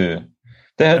 Hvis du,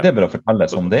 det er bare å fortelle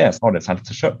som det er, så har det selv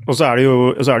seg selv. Og så er det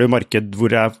jo marked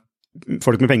hvor det er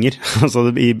folk med penger. Altså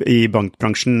i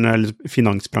bankbransjen eller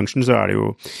finansbransjen så er det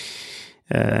jo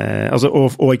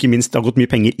og ikke minst det har gått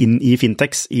mye penger inn i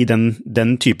fintechs i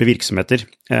den type virksomheter,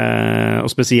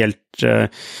 og spesielt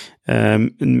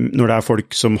når det er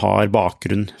folk som har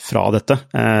bakgrunn fra dette,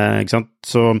 ikke sant?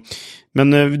 Så, men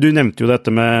du nevnte jo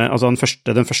dette med altså den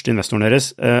første investoren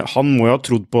deres, han må jo ha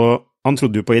trodd på, han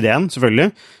trodde jo på ideen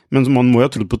selvfølgelig, men man må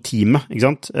jo ha trodd på teamet, ikke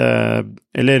sant?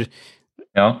 Eller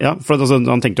ja, for altså,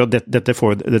 han tenkte jo at dette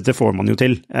får man jo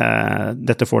til,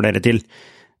 dette får dere til.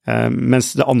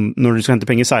 Mens når du skal hente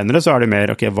penger senere, så er det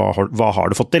mer, ok, hva har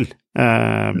du fått til?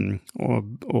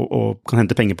 Og kan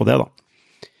hente penger på det da.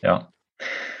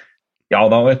 Ja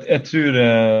da, jeg tror,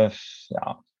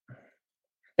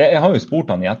 jeg har jo spurt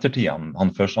han i ettertid,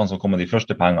 han som kom med de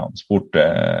første pengene,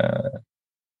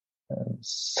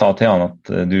 sa til han at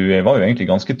du var jo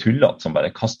egentlig ganske tullet som bare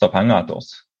kastet penger etter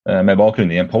oss, med bakgrunn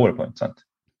i en PowerPoint, sant?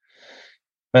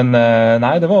 Men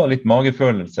nei, det var litt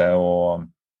magefølelse og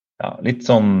ja, litt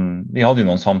sånn, vi hadde jo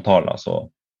noen samtaler, så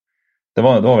det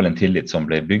var vel en tillit som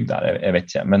ble bygd der, jeg vet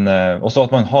ikke. Men også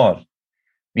at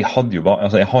jeg har jo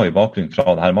bakgrunn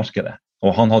fra det her markedet,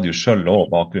 og han hadde jo selv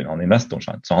også bakgrunn, han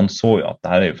investoren, så han så jo at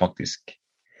det her er jo faktisk,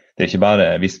 det er ikke bare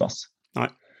visvas. Nei.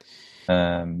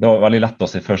 Det var veldig lett å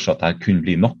se for seg at det her kunne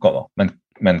bli noe da,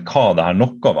 men hva det her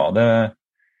noe var, det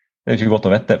er ikke godt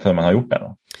å vite før man har gjort det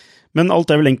da. Men alt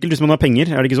vel enkelt hvis man har penger,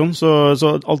 det ikke sånn? Så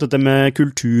alt dette med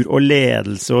kultur og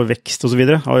ledelse og vekst og så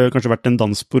videre har jo kanskje vært en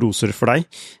dans på roser for deg,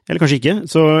 eller kanskje ikke.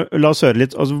 Så la oss høre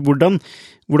litt, altså hvordan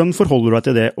forholder du deg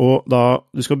til det? Og da,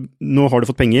 nå har du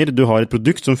fått penger, du har et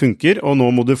produkt som funker, og nå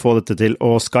må du få dette til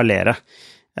å skalere.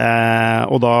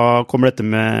 Og da kommer dette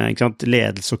med ikke sant,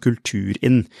 ledelse og kultur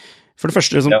inn. For det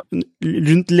første, hva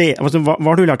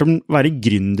har du lært om å være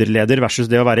gründerleder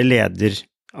versus det å være leder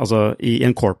altså i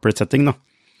en corporate setting da?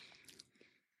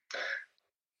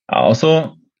 Ja,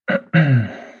 altså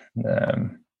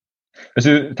hvis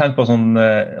du tenker på sånn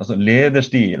altså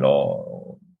lederstil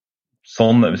og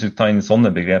sånne, hvis du tar inn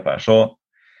sånne begreper så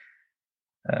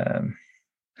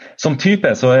som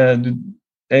type så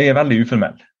jeg er veldig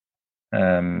uformell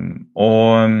og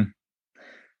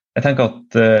jeg tenker at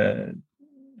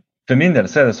for min del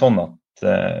så det sånn at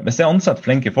hvis jeg ansetter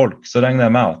flinke folk så regner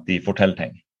jeg med at de forteller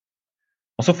ting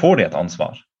og så får de et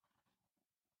ansvar.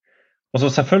 Og så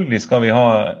selvfølgelig skal vi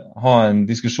ha en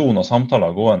diskusjon og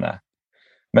samtaler gående.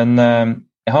 Men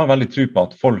jeg har veldig tro på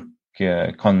at folk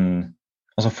kan,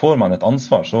 altså får man et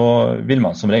ansvar, så vil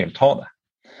man som regel ta det.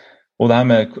 Og det her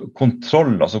med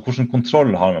kontroll, altså hvordan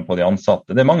kontroll har man på de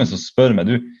ansatte? Det mange som spør meg,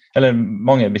 eller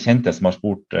mange bekjente som har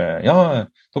spurt, ja,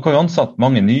 dere har jo ansatt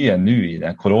mange nye nå i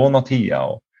den koronatida,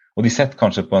 og de sitter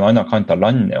kanskje på en annen kant av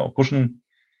landet, og hvordan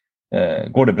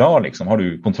går det bra liksom? Har du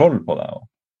kontroll på det?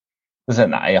 Så sier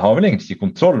jeg, nei, jeg har vel egentlig ikke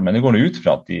kontroll, men det går ut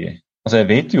fra at altså jeg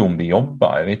vet jo om de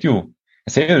jobber,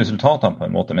 jeg ser jo resultatene på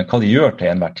en måte, men hva de gjør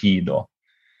til enhver tid, og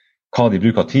hva de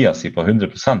bruker tida si på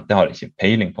 100%, det har jeg ikke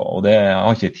peiling på, og det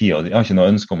har ikke tid, og jeg har ikke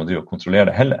noe ønske om å drive og kontrollere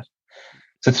det heller.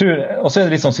 Så jeg tror, og så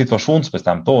det litt sånn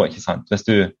situasjonsbestemt også, ikke sant? Hvis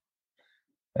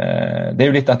det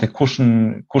jo litt etter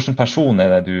hvordan person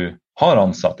det du har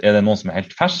ansatt, det noen som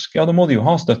helt fersk, ja da må de jo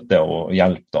ha støtte og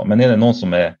hjelp da, men det noen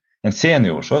som en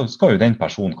senior, så skal jo den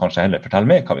personen kanskje heller fortelle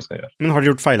meg hva vi skal gjøre. Men har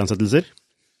dere gjort feilansettelser?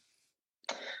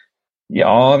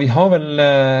 Ja, vi har vel,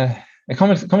 jeg kan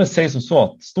vel si som så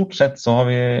at stort sett så har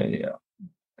vi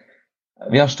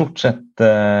har stort sett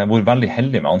vært veldig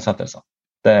heldige med ansettelser.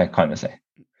 Det kan vi si.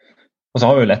 Og så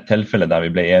har vi vel et tilfelle der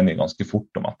vi ble enige ganske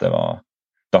fort om at det var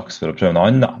dags for å prøve noe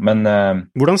annet. Men,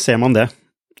 hvordan ser man det?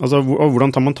 Altså, hvordan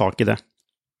tar man tak i det?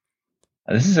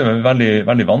 Det synes jeg er veldig,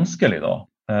 veldig vanskelig da.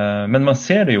 Men man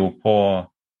ser det jo på,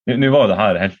 nå var det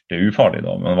her helt ufarlig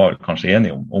da, man var vel kanskje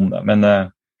enig om det, men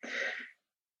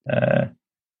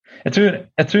jeg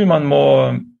tror man må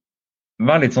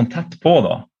være litt sånn tett på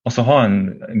da, og så ha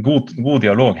en god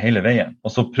dialog hele veien,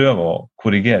 og så prøve å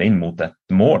korrigere inn mot et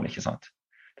mål, ikke sant?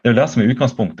 Det er jo det som er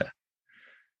utgangspunktet.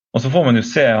 Og så får man jo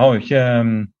se, jeg har jo ikke...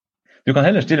 Du kan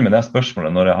heller stille med det spørsmålet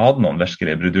når jeg hadde noen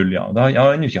virkelige bruduljer. Jeg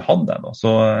har ennå ikke hatt det da,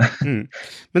 så...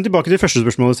 Men tilbake til første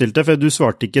spørsmålet jeg stilte, for du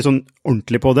svarte ikke sånn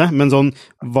ordentlig på det, men sånn,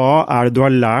 hva det du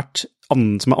har lært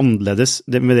som annerledes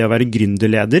med det å være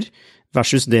gründerleder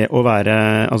versus det å være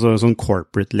altså, sånn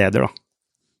corporate leder da?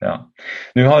 Ja,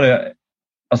 nå har jeg...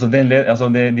 Altså,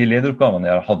 de lederoppgavene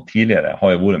jeg har hatt tidligere har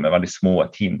jo vært med veldig små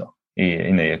team da,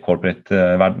 inne i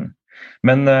corporate-verden.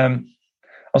 Men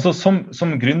altså,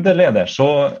 som gründerleder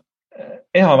så...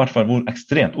 Jeg har i hvert fall vært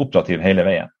ekstremt operativ hele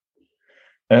veien,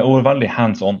 og veldig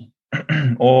hands-on.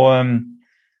 Og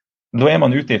da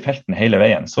man ute i felten hele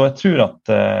veien, så jeg tror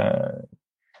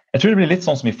det blir litt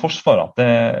sånn som i forsvaret,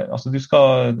 at altså du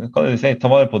skal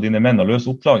ta vare på dine menn og løse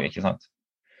oppdraget, ikke sant?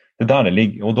 Det der det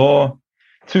ligger, og da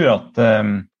tror jeg at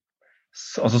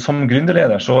altså som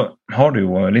gründerleder så har du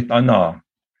jo litt en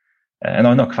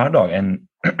annen hverdag enn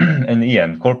i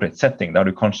en corporate setting, der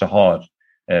du kanskje har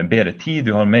bedre tid,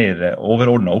 du har mer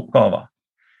overordnet oppgaver.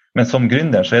 Men som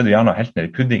gründer så du gjerne helt nede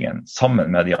i puddingen sammen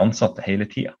med de ansatte hele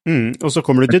tiden. Og så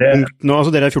kommer du til et punkt, nå,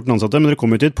 altså dere 14 ansatte, men dere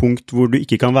kommer til et punkt hvor du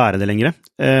ikke kan være det lenger.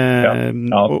 Ja.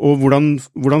 Og hvordan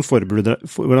forbereder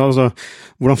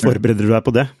du deg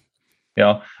på det?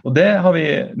 Ja, og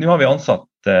nå har vi ansatt,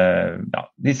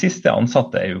 de siste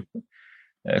ansatte jo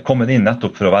kommet inn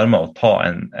nettopp for å være med og ta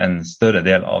en større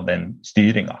del av den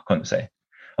styringen, kan du si.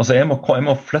 Altså jeg må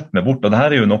flytte meg bort, og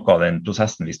dette jo noe av den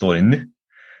prosessen vi står i nå,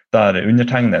 der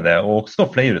undertegnede og også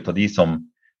flere av de som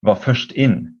var først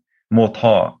inn må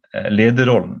ta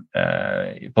lederrollen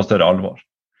på større alvor.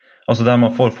 Altså der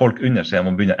man får folk under seg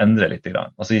må begynne å endre litt.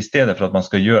 Altså i stedet for at man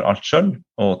skal gjøre alt selv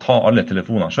og ta alle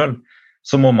telefoner selv,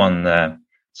 så må man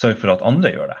sørge for at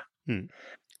andre gjør det.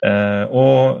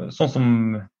 Og sånn som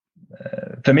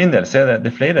for min del så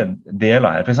det flere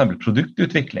deler her, for eksempel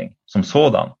produktutvikling som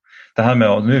sådan. Det her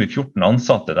med at nå vi 14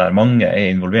 ansatte der mange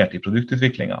involvert i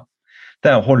produktutviklingen.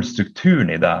 Det å holde strukturen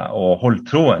i det og holde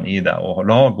tråden i det og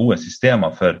lage gode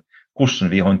systemer for hvordan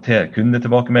vi håndterer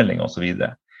kundetilbakemeldinger og så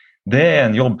videre. Det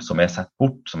en jobb som setter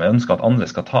bort, som jeg ønsker at andre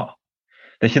skal ta.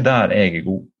 Det er ikke der jeg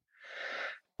god.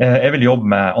 Jeg vil jobbe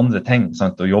med andre ting,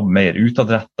 sant? Og jobbe mer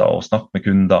utadrettet og snakke med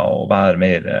kunder og være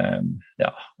mer,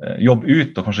 jobbe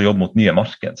ut og kanskje jobbe mot nye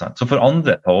marked. Sant? Så får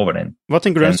andre ta over den. Hva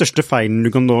tenker du er den største feilen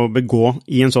du kan da begå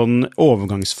i en sånn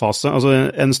overgangsfase? Altså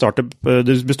en startup,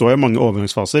 det består av mange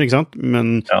overgangsfaser, ikke sant?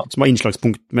 Men, som har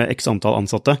innslagspunkt med x antall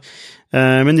ansatte.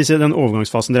 Men den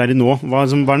overgangsfasen dere er i nå, hva er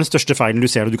den største feilen du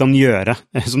ser du kan gjøre,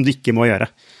 som du ikke må gjøre?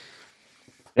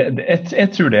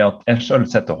 Jeg tror det at jeg selv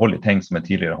sitter og holder i ting som jeg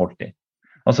tidligere holdt i.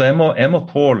 Altså jeg må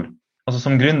tåle, altså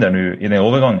som gründer nå i den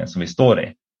overgangen som vi står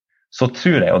i, så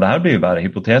tror jeg, og det her blir jo bare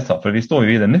hypoteser, for vi står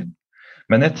jo i det nå,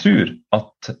 men jeg tror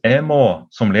at jeg må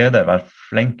som leder være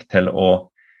flink til å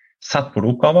sette bort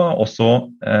oppgaver, og så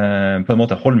på en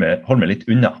måte holde meg litt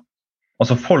unna.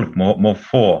 Altså folk må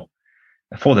få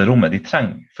det rommet de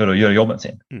trenger for å gjøre jobben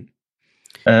sin.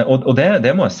 Og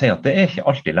det må jeg si at det er ikke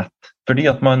alltid lett, fordi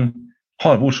at man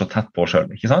har vært så tett på selv,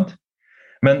 ikke sant?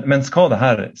 Men skal det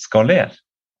her skalere,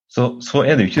 så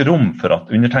er det jo ikke rom for at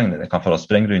undertegnede kan få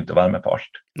sprenge rundt og være med på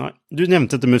alt. Nei, du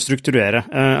nevnte dette med å strukturere.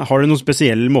 Har du noen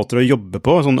spesielle måter å jobbe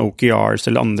på, sånn OKRs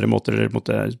eller andre måter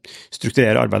å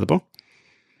strukturere arbeidet på?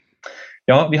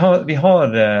 Ja, vi har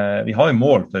jo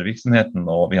mål for virksomheten,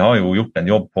 og vi har jo gjort en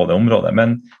jobb på det området,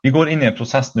 men vi går inn i en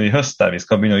prosess nå i høst der vi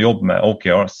skal begynne å jobbe med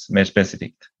OKRs mer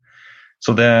spesifikt.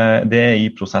 Så det er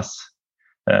i prosess.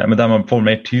 Men der man får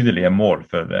mer tydelige mål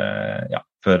for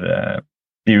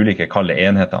de ulike kalde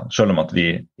enhetene, selv om at vi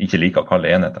ikke liker kalde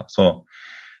enheter. Så,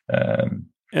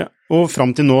 og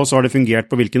frem til nå så har det fungert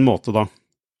på hvilken måte da?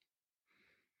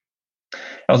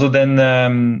 Altså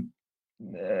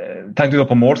tenker du da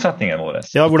på målsetningen vår?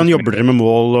 Ja, hvordan jobber dere med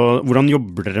mål, og hvordan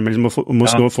jobber dere med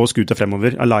å få skuta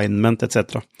fremover, alignment,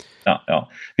 etc.? Ja.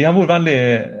 Vi har vært veldig,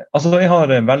 altså jeg har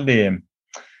et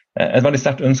veldig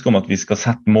sterkt ønske om at vi skal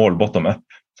sette mål bottom up,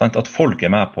 sant? At folk er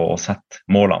med på å sette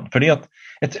målene, fordi at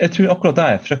jeg tror akkurat det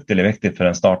er fryktelig viktig for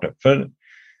en startup, for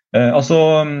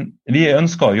vi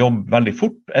ønsker å jobbe veldig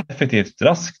fort, effektivt,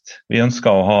 raskt, vi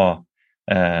ønsker å ha,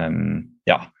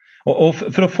 og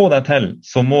for å få det til,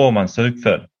 så må man sørge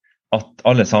for at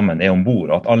alle sammen er ombord,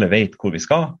 og at alle vet hvor vi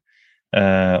skal,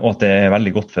 og at det er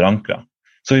veldig godt forankret.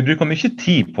 Så vi bruker mye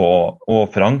tid på å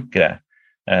forankre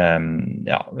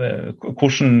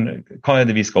hva er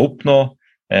det vi skal oppnå,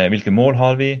 hvilke mål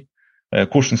har vi,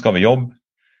 hvordan skal vi jobbe.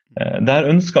 Der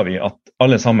ønsker vi at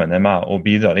alle sammen er med og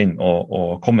bidrar inn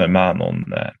og kommer med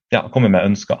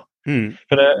ønsker.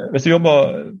 For hvis du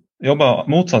jobber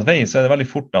motsatt vei, så er det veldig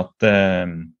fort at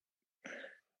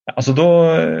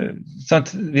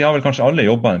vi har vel kanskje alle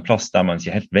jobbet en plass der man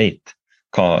ikke helt vet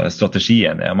hva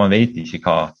strategien er, man vet ikke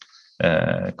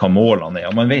hva målene er,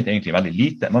 og man vet egentlig veldig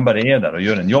lite. Man bare er der og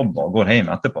gjør en jobb og går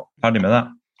hjem etterpå, ferdig med det.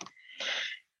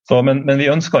 Så, men vi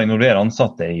ønsker å involvere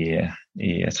ansatte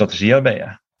i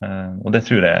strategiarbeidet. Og det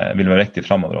tror jeg vil være riktig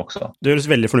fremover også. Det høres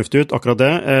veldig fornuftig ut, akkurat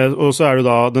det. Og så er det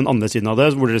da den andre siden av det,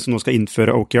 hvor dere nå skal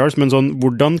innføre OKRs, men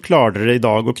hvordan klarer dere i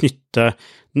dag å knytte,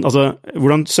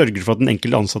 hvordan sørger dere for at den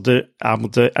enkelte ansatte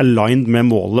er aligned med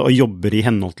målet og jobber i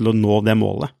henhold til å nå det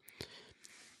målet?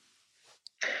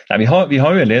 Nei, vi har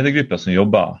jo en ledergruppe som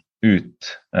jobber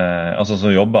ut,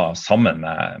 som jobber sammen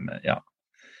med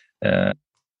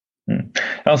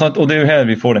sant? Og det er jo her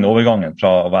vi får den overgangen fra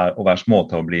å være små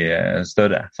til å bli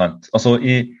større. Sant? Og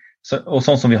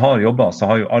sånn som vi har jobbet, så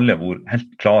har jo alle vært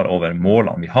helt klar over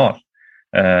målene vi har.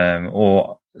 Og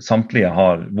samtlige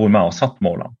har vært med og satt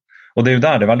målene. Og det er jo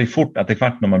der det er veldig fort etter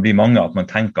hvert når man blir mange at man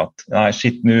tenker at nei,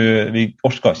 vi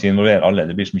orker ikke involvere alle,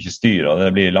 det blir så mye styr og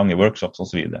det blir lange workshops og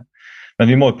så videre. Men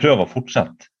vi må prøve å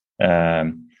fortsette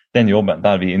den jobben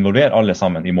der vi involverer alle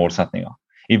sammen i målsetninger.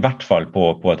 I hvert fall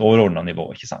på et overordnet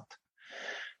nivå, ikke sant?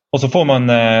 Og så får man,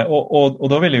 og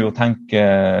da vil jeg jo tenke,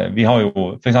 vi har jo,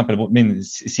 for eksempel min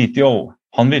CTO,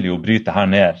 han vil jo bryte her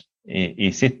ned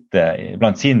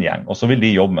blant sin gjeng, og så vil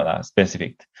de jobbe med det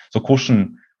spesifikt. Så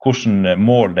hvordan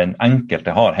mål den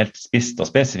enkelte har helt spist og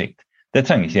spesifikt, det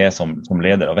trenger ikke jeg som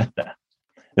leder å vite.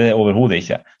 Det er overhodet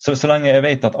ikke. Så lenge jeg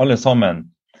vet at alle sammen,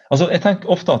 jeg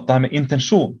tenker ofte at det her med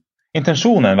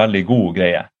intensjon er en veldig god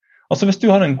greie. Hvis du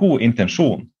har en god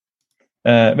intensjon,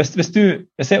 hvis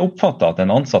jeg oppfatter at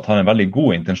en ansatt har en veldig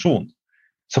god intensjon,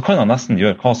 så kan han nesten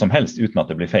gjøre hva som helst uten at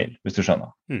det blir feil, hvis du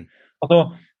skjønner.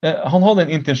 Han hadde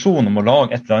en intensjon om å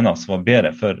lage et eller annet som var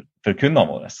bedre for kundene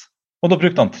våre. Og da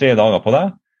brukte han 3 dager på det,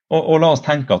 og la oss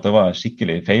tenke at det var en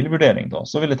skikkelig feilvurdering da.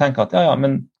 Så vil jeg tenke at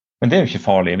men det er jo ikke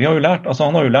farlig. Vi har jo lært,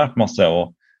 han har jo lært masse,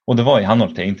 og det var i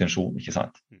henhold til intensjon, ikke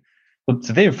sant?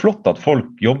 Så det er jo flott at folk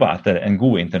jobber etter en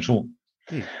god intensjon.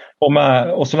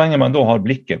 Og så lenge man da har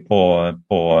blikket på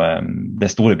det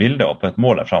store bildet og på et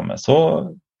mål der fremme, så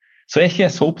er ikke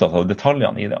jeg så opptatt av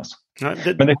detaljene i det. Altså. Nei,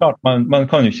 Men det klart, man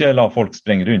kan jo ikke la folk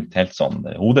sprenge rundt helt sånn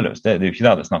hodeløst. Det er jo ikke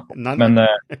det det snakker om. Nei. Men,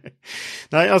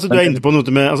 Nei, altså du inne på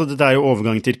noe med, altså dette jo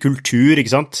overgang til kultur,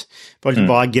 ikke sant?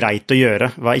 Hva greit å gjøre,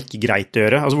 hva ikke greit å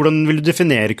gjøre? Altså hvordan vil du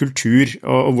definere kultur,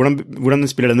 og hvordan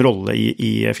spiller den rolle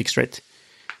i fixed rate?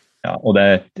 Ja, og det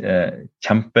et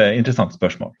kjempeinteressant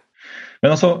spørsmål.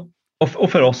 Men altså, og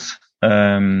for oss,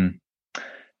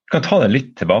 vi kan ta det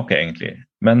litt tilbake egentlig,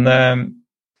 men,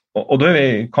 og da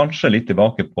vi kanskje litt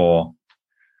tilbake på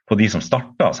de som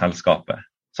startet selskapet,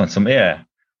 sånn, som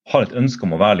har et ønske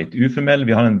om å være litt uformell.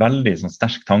 Vi har en veldig sånn,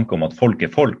 sterk tanke om at folk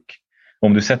er folk.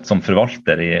 Om du sitter som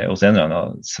forvalter hos en eller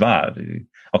annen svær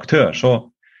aktør, så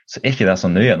ikke det så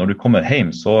nøye. Når du kommer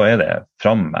hjem, så det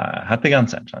fram med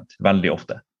hettegenseren, sant? Veldig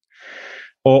ofte.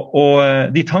 Og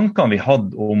de tankene vi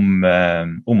hadde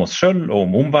om oss selv og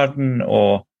om omverdenen,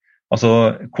 og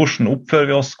altså, hvordan oppfører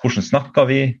vi oss, hvordan snakker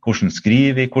vi, hvordan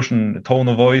skriver vi, hvordan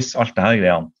tone of voice, alt det her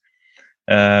greiene.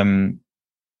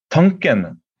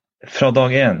 Tanken fra dag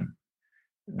 1,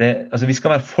 altså vi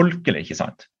skal være folkelige, ikke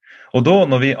sant? Og da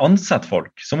når vi ansetter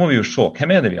folk, så må vi jo se,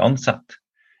 hvem det vi ansetter?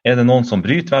 Det noen som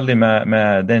bryter veldig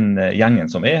med den gjengen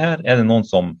som her? Det noen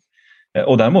som,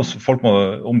 og dermed folk må,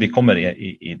 om de kommer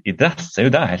i dress, så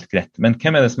jo det helt greit, men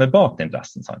hvem det som bak den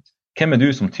dressen, sant? Hvem du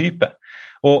som type?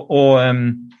 Og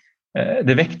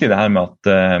det viktig det her med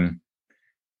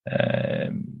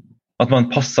at man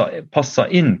passer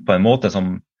inn på en måte som,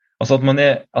 altså at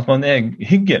man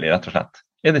hyggelig, rett og slett.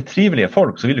 Det trivelige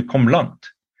folk, så vil du komme langt.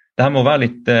 Det her må være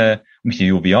litt, om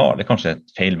ikke jovial, det kanskje et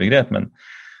feil begrep,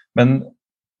 men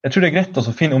jeg tror det greit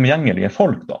å finne omgjengelige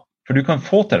folk da. For du kan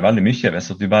få til veldig mye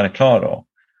hvis du bare klarer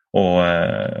å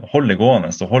holde gående,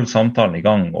 og holde samtalen i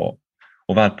gang og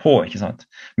være på, ikke sant?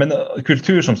 Men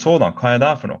kultur som sådan, hva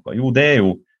det for noe? Jo, det jo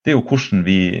hvordan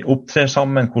vi opptrer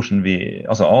sammen, hvordan vi,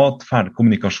 altså atferd,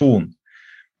 kommunikasjon,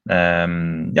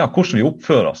 ja, hvordan vi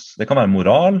oppfører oss. Det kan være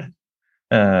moral.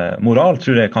 Moral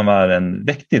tror jeg kan være en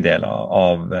viktig del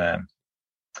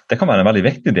det kan være en veldig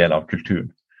viktig del av kulturen.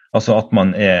 Altså at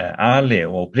man ærlig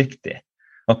og oppriktig.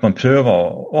 At man prøver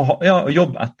å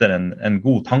jobbe etter en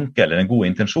god tanke eller en god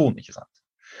intensjon, ikke sant?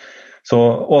 Så,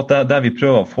 og at det vi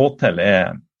prøver å få til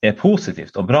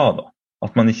positivt og bra da.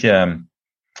 At man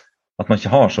ikke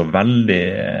har så veldig,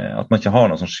 at man ikke har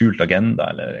noen sånn skjult agenda,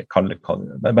 eller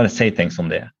bare si ting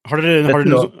som det. Har dere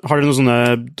noen sånne,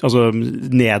 altså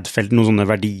nedfelt noen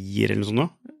sånne verdier eller noe sånt da?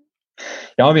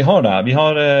 Ja, vi har det. Vi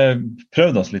har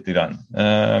prøvd oss litt grann.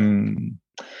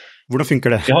 Hvordan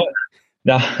funker det?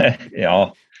 Ja.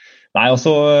 Nei,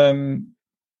 altså,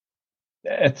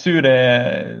 jeg tror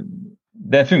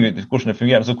det fungerer, hvordan det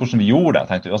fungerer, altså hvordan vi gjorde det,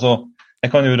 tenkte jeg. Altså,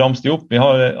 jeg kan jo ramse det opp. Vi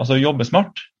har, altså, jobbe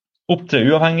smart, opptre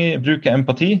uavhengig, bruke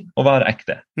empati og være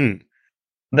ekte.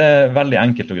 Det veldig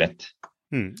enkelt og greit.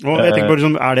 Og jeg tenker bare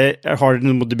sånn, har dere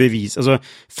noe måte bevis, altså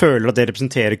føler at det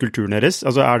representerer kulturen deres?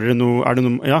 Altså det noe,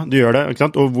 ja, du gjør det, ikke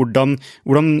sant? Og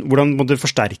hvordan måtte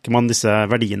forsterker man disse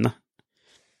verdiene?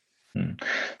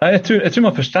 Nei, jeg tror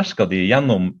man forsterker de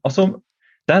gjennom, altså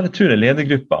der tror jeg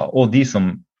ledergruppa og de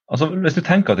som, altså hvis du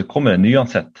tenker at det kommer en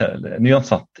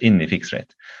nyansatt inn i fixed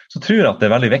rate, så tror jeg at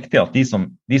det veldig viktig at de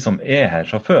som her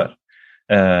fra før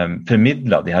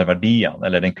formidler de her verdiene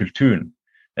eller den kulturen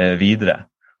videre.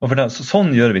 Og for det,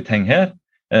 sånn gjør vi ting her,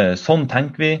 sånn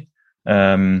tenker vi,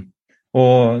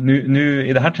 og nå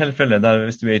i dette tilfellet, der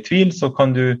hvis du i tvil, så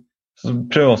kan du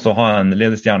prøve å ha en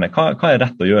ledestjerne. Hva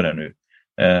rett å gjøre her nå?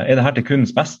 Det her til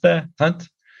kundens beste? Sant?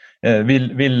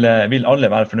 Vil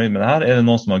alle være fornøyd med det her? Det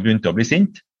noen som har grunn til å bli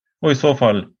sint? Og i så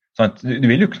fall, sant? Du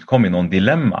vil jo ikke komme i noen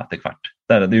dilemma etter hvert,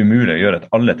 der det umulig å gjøre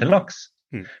et alle til laks.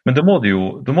 Men da må du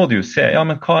jo se, ja,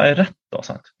 men hva rett da,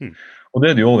 sant? Og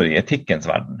det det jo over i etikkens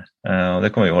verden, og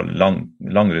det kan vi jo holde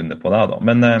lang runde på det da.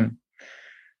 Men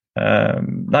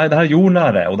nei, det her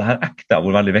jordnære og det her ekte har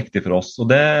vært veldig viktig for oss, og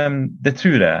det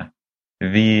tror jeg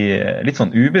vi litt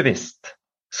sånn ubevisst,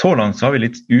 så langt så har vi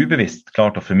litt ubevisst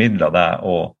klart å formidle det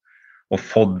og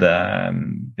få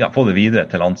det videre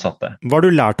til ansatte. Hva har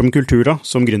du lært om kultur da,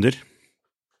 som gründer?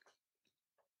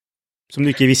 Som du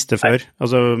ikke visste før?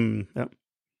 Altså, ja.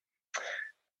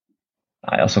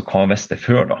 Nei, altså hva visste jeg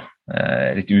før da? Jeg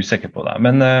er litt usikker på det.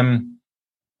 Men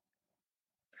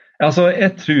altså,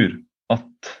 jeg tror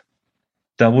at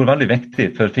det har vært veldig viktig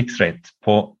for fixed rate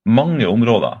på mange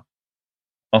områder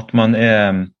at man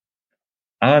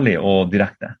ærlig og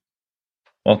direkte,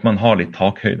 og at man har litt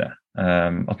takhøyde,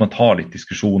 at man tar litt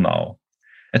diskusjoner. Og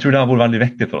jeg tror det har vært veldig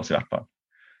viktig for oss i hvert fall.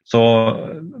 Så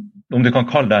om du kan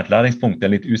kalle det et læringspunkt, det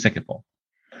er jeg litt usikker på.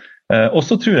 Og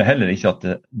så tror jeg heller ikke at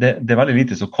det veldig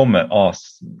lite som kommer av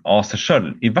seg selv,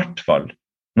 i hvert fall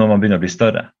når man begynner å bli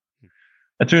større.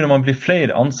 Jeg tror når man blir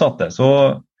flere ansatte, så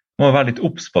må være litt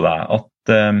obs på det, at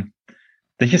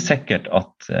det ikke sikkert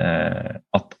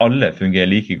at alle fungerer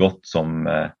like godt som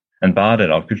en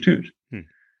bærer av kultur.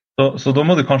 Så da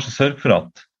må du kanskje sørge for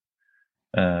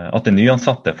at den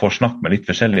nyansatte får snakke med litt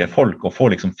forskjellige folk og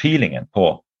får liksom feelingen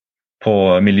på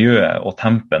miljøet og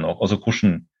tempen, og altså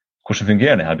hvordan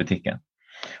fungerer denne butikken.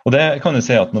 Og det kan jeg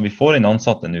se at når vi får inn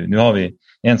ansatte nå har vi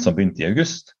en som begynte i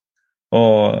august,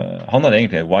 og han har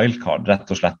egentlig en wildcard rett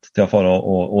og slett til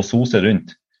å sose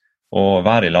rundt og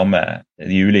være i lag med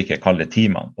de ulike kalde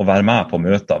teamene, og være med på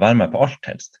møter, være med på alt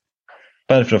helst.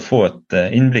 Bare for å få et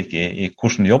innblikk i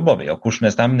hvordan jobber vi, og hvordan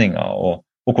er stemningen, og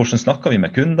hvordan snakker vi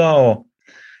med kunder, og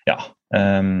ja.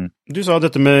 Du sa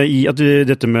dette med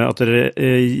at dere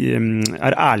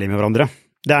er ærlige med hverandre.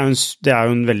 Det er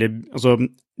jo en veldig, altså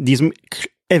de som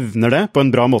evner det på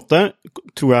en bra måte,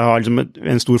 tror jeg har liksom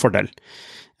en stor fordel.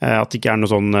 At det ikke er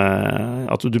noe sånn,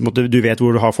 at du vet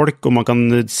hvor du har folk, og man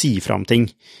kan si frem ting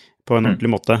på en ordentlig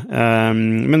måte.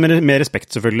 Men med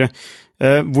respekt selvfølgelig.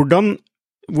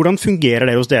 Hvordan fungerer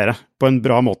det hos dere på en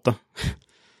bra måte?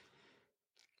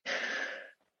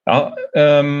 Ja,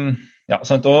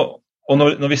 sant. Og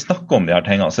når vi snakker om de her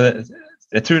tingene, så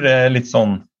jeg tror det er litt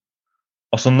sånn,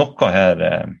 altså noe her,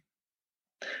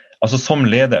 altså som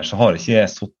leder så har ikke jeg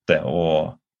suttet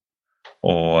og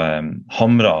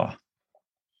hamret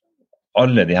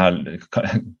alle de her,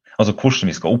 altså hvordan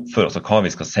vi skal oppføre oss, og hva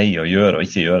vi skal si og gjøre og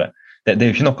ikke gjøre. Det er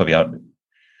jo ikke noe vi har,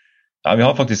 ja, vi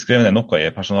har faktisk skrevet ned noe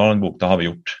i personalhandbok, det har vi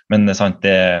gjort, men sant,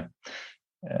 jeg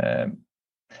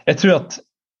tror at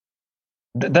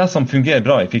det som fungerer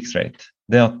bra i Fixrate,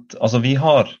 det er at altså, vi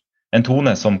har en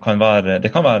tone som kan være,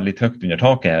 det kan være litt høyt under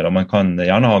taket her, og man kan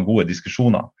gjerne ha gode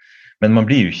diskusjoner, men man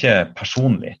blir jo ikke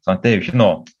personlig, sant? Det er jo ikke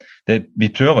noe, vi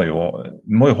prøver jo,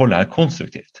 vi må jo holde det her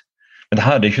konstruktivt. Men det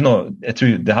her er ikke noe, jeg tror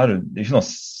det her er ikke noe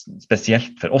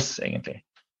spesielt for oss egentlig.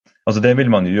 Altså det vil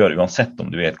man jo gjøre uansett om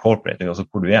du er et corporate, altså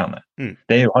hvor du er henne.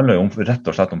 Det handler jo rett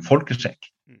og slett om folkeskikk.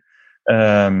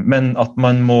 Men at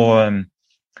man må,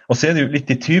 og så er det jo litt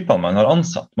de typene man har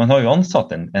ansatt. Man har jo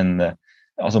ansatt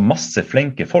altså masse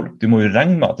flinke folk. Du må jo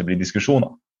regne med at det blir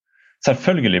diskusjoner.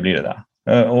 Selvfølgelig blir det det.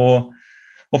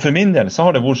 Og for min del så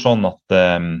har det vært sånn at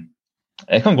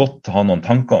jeg kan godt ha noen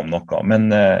tanker om noe, men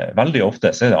veldig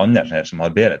ofte så er det andre her som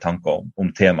har bedre tanker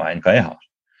om temaet enn hva jeg har.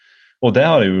 Og det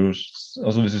har jo,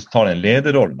 altså hvis du tar en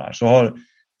lederrolle der, så her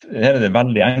er det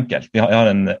veldig enkelt. Jeg har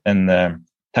en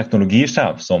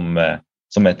teknologisjef som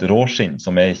et råskinn,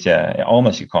 som jeg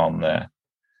aner ikke hva han,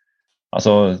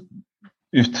 altså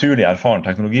utrolig erfaren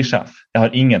teknologisjef. Jeg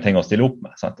har ingenting å stille opp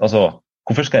med, sant? Altså,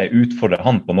 hvorfor skal jeg utfordre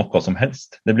han på noe som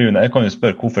helst? Jeg kan jo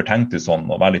spørre hvorfor tenkte du sånn,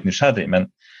 og være litt nysgjerrig, men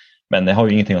jeg har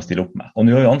jo ingenting å stille opp med. Og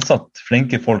nå har vi ansatt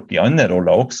flinke folk i andre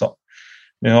roller også.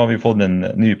 Nå har vi fått en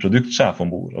ny produktsjef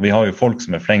ombord, og vi har jo folk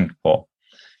som er flinke på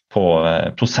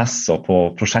prosess og på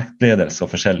prosjektledelse og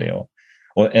forskjellig.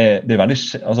 Og det er veldig,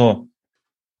 altså,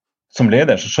 som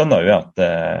leder så skjønner jeg jo at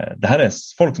det her er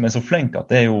folk som er så flinke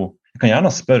at det er jo, jeg kan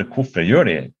gjerne spørre hvorfor gjør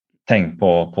de ting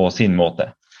på sin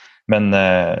måte. Men,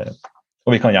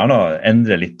 og vi kan gjerne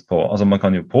endre litt på, altså man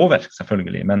kan jo påvirke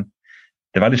selvfølgelig, men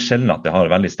det er veldig sjelden at det har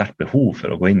veldig sterkt behov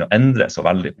for å gå inn og endre så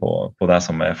veldig på det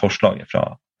som er forslaget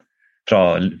fra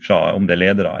om det er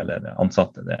ledere eller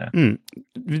ansatte.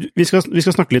 Vi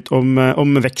skal snakke litt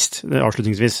om vekst,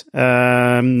 avslutningsvis.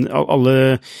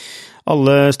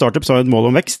 Alle startups har et mål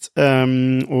om vekst,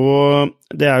 og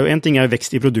det er jo en ting er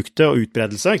vekst i produktet og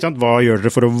utbredelse, ikke sant? Hva gjør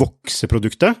dere for å vokse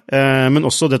produktet? Men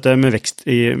også dette med vekst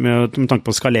med tanke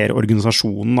på å skalere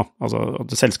organisasjonen, da. Altså at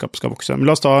selskapet skal vokse. Men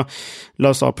la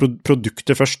oss ta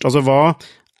produktet først. Altså hva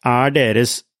er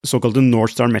deres såkalte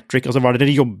North Star Metric? Altså hva er det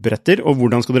dere jobber etter, og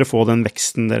hvordan skal dere få den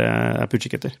veksten dere er på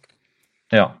utkikk etter?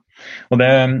 Ja, og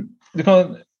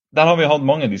der har vi hatt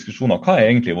mange diskusjoner. Hva er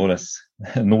egentlig vår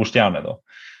Nordstjerne da?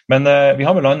 Men vi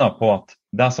har vel landet på at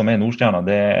det som er Nordstjerna,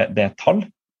 det er tall,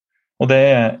 og det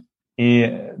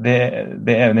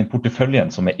er den porteføljen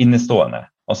som er innestående.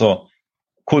 Altså,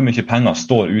 hvor mye penger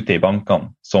står ute i bankene,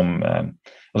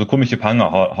 altså hvor mye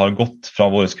penger har gått fra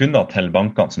våre kunder til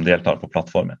bankene som deltar på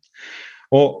plattformen.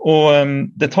 Og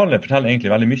det tallet forteller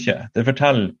egentlig veldig mye. Det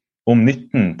forteller om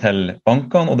nytten til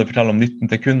bankene, og det forteller om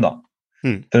nytten til kunder.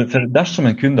 For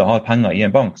dersom en kunde har penger i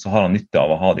en bank, så har han nytte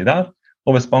av å ha de der.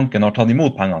 Og hvis banken har tatt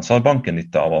imot pengene, så har banken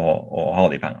nytte av å ha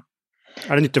de pengene.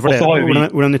 Er det nytte for dere? Hvordan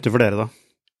er det nytte for dere da?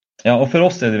 Ja, og for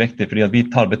oss er det viktig fordi at vi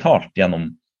tar betalt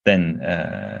gjennom den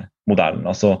modellen.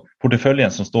 Altså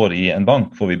porteføljen som står i en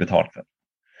bank får vi betalt for.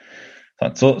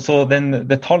 Så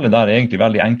det tallet der er egentlig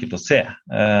veldig enkelt å se,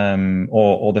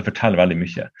 og det forteller veldig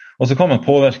mye. Og så kan man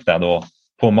påvirke det da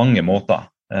på mange måter.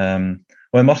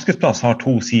 Og en markedsplass har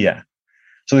to sider.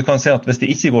 Så du kan se at hvis det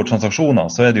ikke går transaksjoner,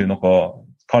 så det jo noe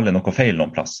feil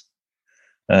noen plass.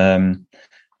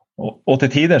 Og til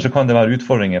tider så kan det være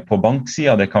utfordringer på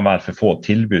banksiden, det kan være for få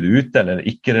tilbud ute, eller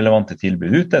ikke relevante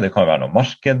tilbud ute, det kan være noe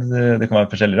marked, det kan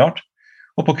være forskjellig rart.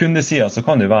 Og på kundesiden så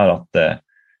kan det være at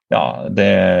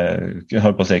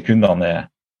kundene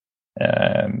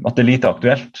at det lite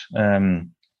aktuelt.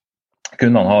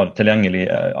 Kundene har tilgjengelig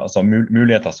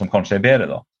muligheter som kanskje bedre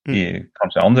da, i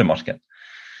kanskje andre marked.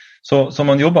 Så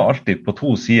man jobber alltid på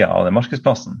to sider av den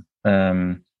markedsplassen.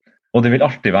 Og det vil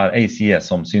alltid være en side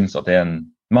som synes at det en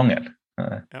mangel.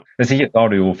 Hvis ikke, da har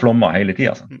du jo flommet hele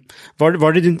tiden. Hva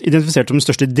er det identifisert som den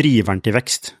største driveren til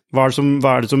vekst? Hva er det som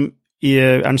er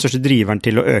den største driveren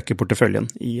til å øke porteføljen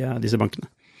i disse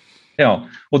bankene? Ja,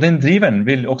 og den driveren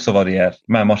vil også variere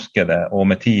med markedet og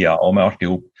med tida og med alt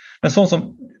ihop. Men sånn som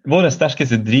våre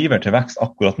sterkeste driver til vekst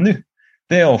akkurat nå,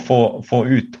 det å få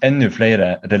ut enda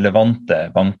flere relevante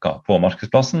banker på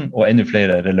markedsplassen og enda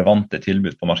flere relevante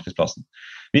tilbud på markedsplassen.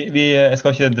 Jeg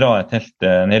skal ikke dra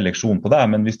en hel leksjon på det,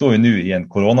 men vi står jo nå i en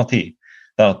koronatid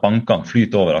der at bankene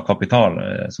flyter over av kapital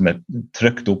som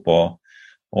trykt opp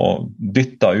og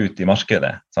dyttet ut i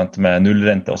markedet, sant, med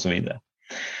nullrente og så videre.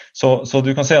 Så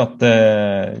du kan se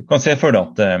for deg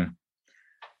at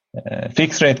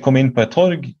Fixed Rate kom inn på et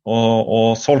torg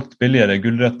og solgt billigere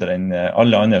gullrøtter enn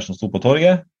alle andre som stod på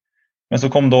torget, men så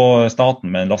kom da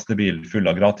staten med en lastebil full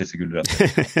av gratis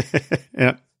gullrøtter.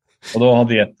 Ja. Og da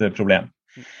hadde vi et problem.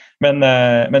 Men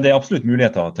det absolutt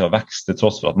muligheter til å vekse til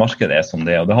tross for at markedet som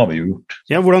det, og det har vi jo gjort.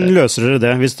 Ja, hvordan løser dere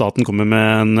det hvis staten kommer med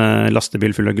en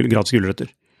lastebil full av gratis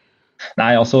gullrøtter?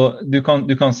 Nei, altså, du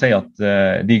kan si at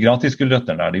de gratis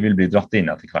gullrøttene der, de vil bli dratt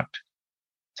inn etter hvert.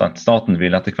 Staten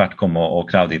vil etter hvert komme og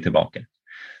kreve de tilbake.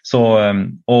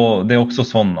 Og det også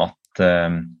sånn at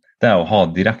det å ha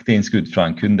direkte innskudd fra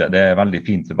en kunde, det veldig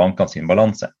fint for bankene sin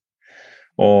balanse.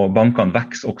 Og bankene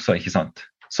vekser også, ikke sant?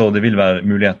 Så det vil være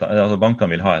muligheter, altså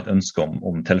bankene vil ha et ønske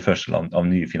om tilførsel av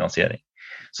ny finansiering.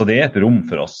 Så det et rom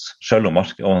for oss, selv om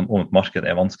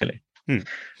markedet vanskelig.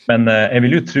 Men jeg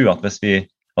vil jo tro at hvis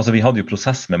vi hadde jo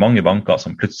prosess med mange banker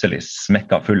som plutselig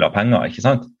smekket full av penger, ikke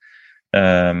sant?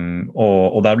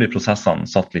 Og der blir prosessene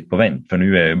satt litt på vent, for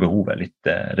nå jo behovet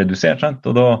litt redusert, sant?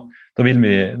 Og da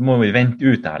må vi vente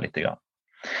ut det her litt grann.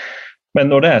 Men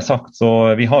når det sagt, så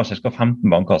vi har ca. 15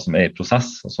 banker som i prosess,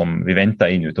 og som vi venter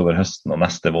inn utover høsten og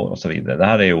neste vår og så videre.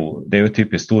 Det er jo et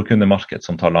typisk storkundemarked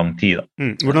som tar lang tid.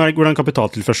 Hvordan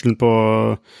kapitaltilførselen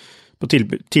på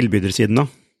tilbydersiden da?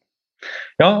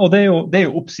 Ja, og det er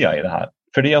jo oppsida i det her.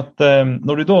 Fordi at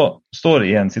når du da står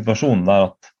i en situasjon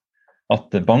der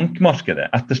at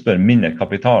bankmarkedet etterspør mindre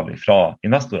kapital fra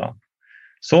investorene,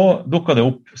 så dukker det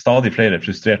opp stadig flere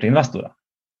frustrerte investorer.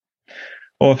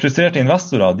 Og frustrerte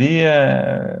investorer, de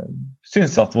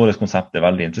synes at vårt konsept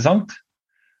veldig interessant.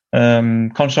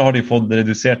 Kanskje har de fått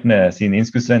redusert ned sin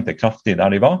innskuddsrente kraftig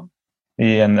der de var,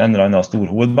 i en eller annen stor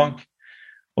hovedbank,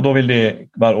 og da vil de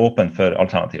være åpne for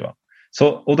alternativer.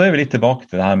 Og da vi litt tilbake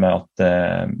til det her med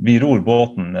at vi ror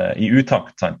båten i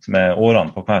utakt, sant, med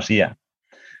årene på hver side.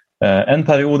 En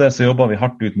periode så jobber vi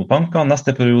hardt ut mot bankene,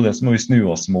 neste periode så må vi snu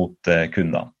oss mot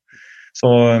kundene. Så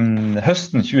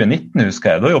høsten 2019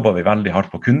 husker jeg, da jobbet vi veldig hardt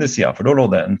på kundesiden, for da lå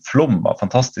det en flom av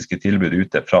fantastiske tilbud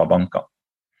ute fra bankene.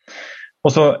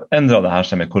 Og så endret det her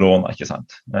seg med korona, ikke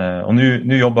sant? Og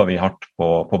nå jobber vi hardt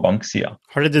på banksiden.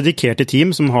 Har dere dedikerte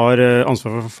team som har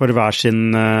ansvar for hver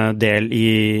sin del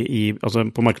altså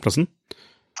på markedsplassen?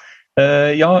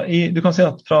 Ja, du kan si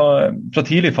at fra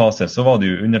tidlig fase så var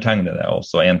det jo undertegnede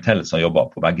også en til som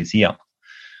jobbet på begge sider.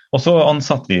 Og så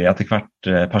ansatte vi etter hvert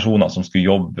personer som skulle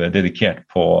jobbe dedikert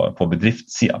på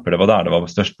bedriftssiden, for det var der det var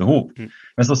størst behov.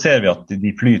 Men så ser vi at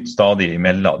de flyter stadig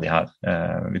imellom de her.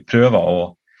 Vi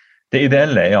prøver det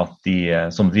ideelle at de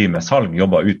som driver med salg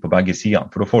jobber ut på begge sider,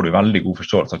 for da får du veldig god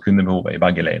forståelse av kundebehovet i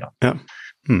begge leirer. Ja.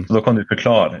 Så da kan du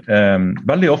forklare.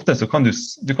 Veldig ofte så kan du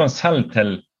kan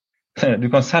selge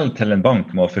til en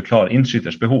bank med å forklare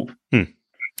innskyters behov.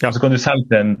 Ja. Så kan du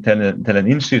selge til en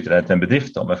innskyter eller til en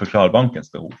bedrift med å forklare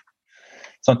bankens behov.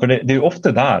 For det er jo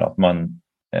ofte der at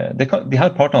de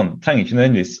her partene trenger ikke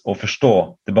nødvendigvis å forstå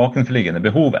det bakenforliggende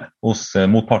behovet hos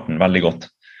motparten veldig godt.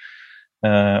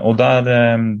 Og der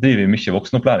driver vi mye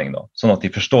voksenopplæring da, sånn at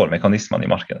de forstår mekanismene i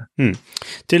markedet.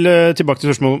 Tilbake til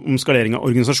spørsmålet om skalering av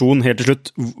organisasjon, helt til slutt.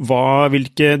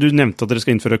 Du nevnte at dere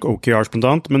skal innføre OKRs blant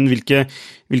annet, men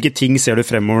hvilke ting ser du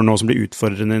fremover nå som blir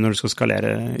utfordrende når du skal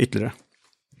skalere ytterligere?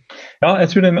 Ja,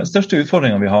 jeg tror den største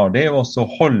utfordringen vi har, det er jo også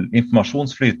å holde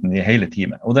informasjonsflyten i hele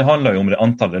teamet. Og det handler jo om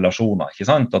antall relasjoner, ikke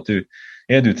sant? At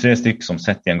er du 3 stykker som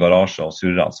sitter i en garasje og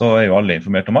surrer, så er jo alle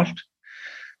informert om alt.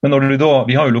 Men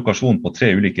vi har jo lokasjon på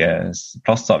 3 ulike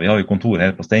plasser. Vi har jo kontor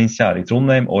her på Steinkjer i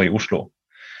Trondheim og i Oslo.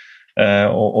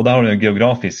 Og der har vi en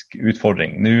geografisk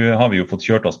utfordring. Nå har vi jo fått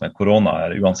kjørt oss med korona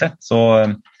uansett, så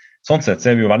sånn sett så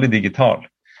er vi jo veldig digital.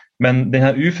 Men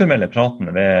denne uformelle praten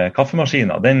ved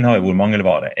kaffemaskiner, den har jo vært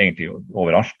mangelvare egentlig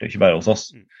overalt, ikke bare hos oss.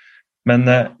 Men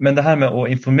det her med å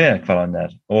informere hverandre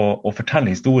og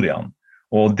fortelle historiene,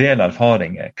 og dele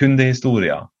erfaringer,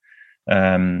 kundehistorier,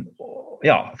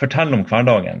 fortelle om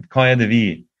hverdagen. Hva er det vi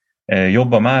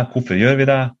jobber med? Hvorfor gjør vi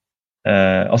det?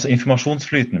 Altså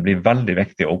informasjonsflyten blir veldig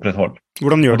viktig å opprettholde.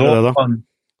 Hvordan gjør dere det da?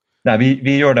 Nei,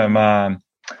 vi gjør det med,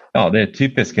 det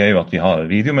typiske er jo at vi har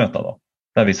videomøter da,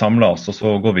 der vi samler oss, og så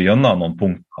går vi gjennom noen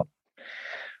punkter.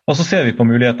 Og så ser vi på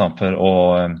mulighetene for å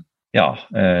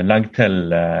legge til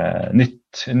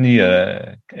nye,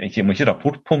 ikke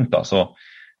rapportpunkter,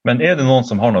 men er det noen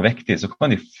som har noe viktig, så kan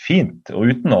de fint, og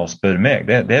uten å spørre meg,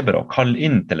 det er bare å kalle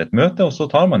inn til et møte, og så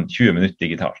tar man 20 minutter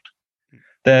digitalt.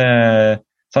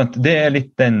 Det er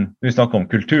litt den, vi snakker om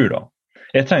kultur da.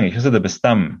 Jeg trenger ikke å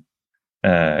bestemme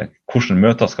hvordan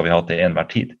møter skal vi ha til enhver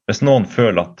tid. Hvis noen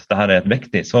føler at dette er et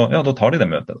viktig, så da tar de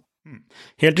det møtet.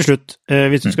 Helt til slutt,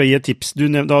 hvis du skal gi et tips, du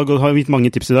har gitt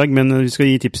mange tips i dag, men vi skal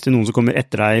gi tips til noen som kommer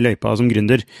etter deg i løypa som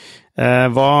gründer.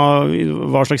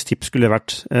 Hva slags tips skulle det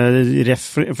vært?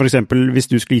 For eksempel, hvis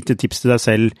du skulle gitt et tips til deg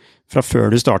selv fra før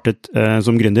du startet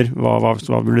som gründer, hva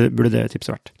burde det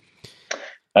tipset vært?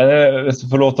 Hvis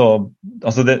du får lov til å,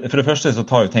 for det første så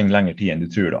tar jo ting lengre tid enn du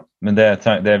tror da, men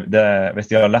hvis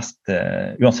de har lest,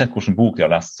 uansett hvilken bok de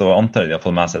har lest, så antar jeg de har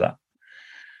fått med seg det.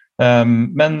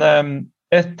 Men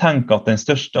jeg tenker at den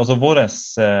største, jeg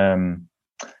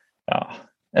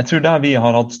tror det vi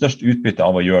har hatt størst utbytte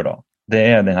av å gjøre da, det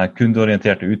er denne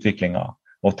kundeorienterte utviklingen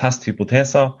og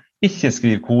testhypoteser. Ikke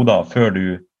skriv koder før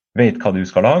du vet hva du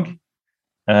skal lage.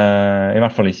 I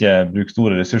hvert fall ikke bruk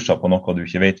store ressurser på noe du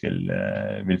ikke vet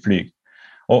vil fly.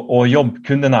 Og jobb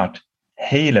kundenært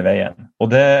hele veien. Og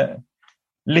det er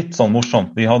litt sånn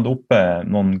morsomt. Vi hadde oppe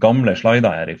noen gamle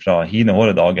slider her fra hine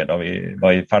hårde dager da vi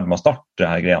var i ferd med å starte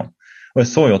denne greien. Og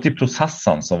jeg så jo at de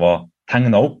prosessene som var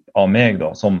tegnet opp av meg da,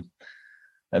 som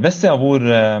hvis jeg har vært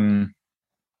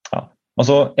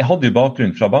jeg hadde jo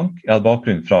bakgrunn fra bank, jeg hadde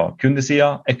bakgrunn fra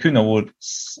kundesida. Jeg kunne ha vært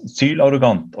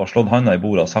sylarrogant og slått handa i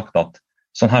bordet og sagt at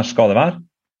sånn her skal det være.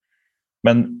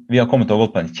 Men vi har kommet til å gå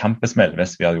på en kjempesmell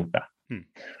hvis vi hadde gjort det.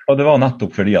 Og det var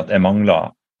nettopp fordi at jeg manglet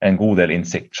en god del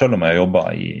innsikt, selv om jeg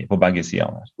jobbet på begge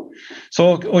sidene her. Så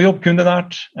å jobbe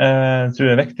kundenært tror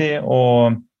jeg er viktig,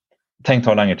 og ting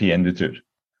tar lengre tid enn du tror.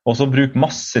 Og så bruk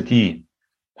masse tid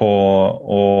på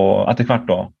å etter hvert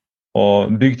da, og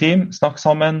bygge team, snakke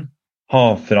sammen,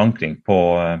 ha forankring på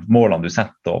målene du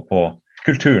setter og på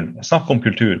kulturen. Snakk om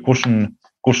kultur, hvordan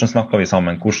snakker vi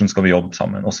sammen, hvordan skal vi jobbe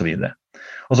sammen, og så videre.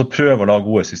 Og så prøv å lage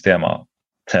gode systemer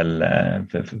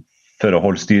for å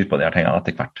holde styr på de her tingene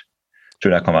etter hvert. Jeg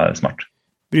tror det kan være smart.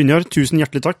 Brynjar, tusen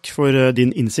hjertelig takk for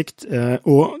din innsikt,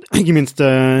 og ikke minst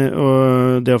det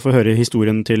å få høre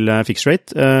historien til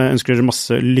Fixrate. Jeg ønsker dere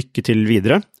masse lykke til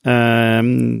videre.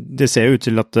 Det ser jo ut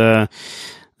til at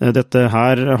dette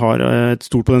her har et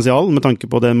stort potensial med tanke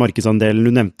på den markedsandelen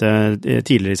du nevnte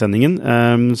tidligere i sendingen.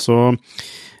 Så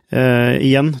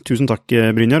igjen, tusen takk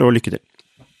Brynjar, og lykke til.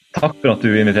 Takk for at du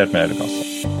inviterte meg, Lukas.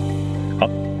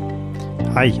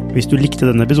 Hei, hvis du likte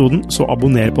denne episoden, så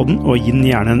abonner på den, og gi den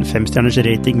gjerne en 5-stjerners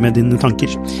rating med dine tanker.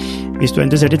 Hvis du er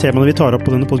interessert i temaene vi tar opp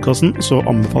på denne podcasten, så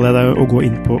anbefaler jeg deg å gå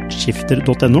inn på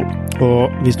skifter.no, og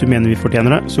hvis du mener vi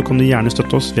fortjener det, så kan du gjerne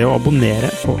støtte oss ved å abonnere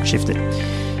på Skifter.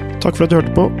 Takk for at du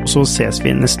hørte på, så ses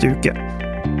vi neste uke.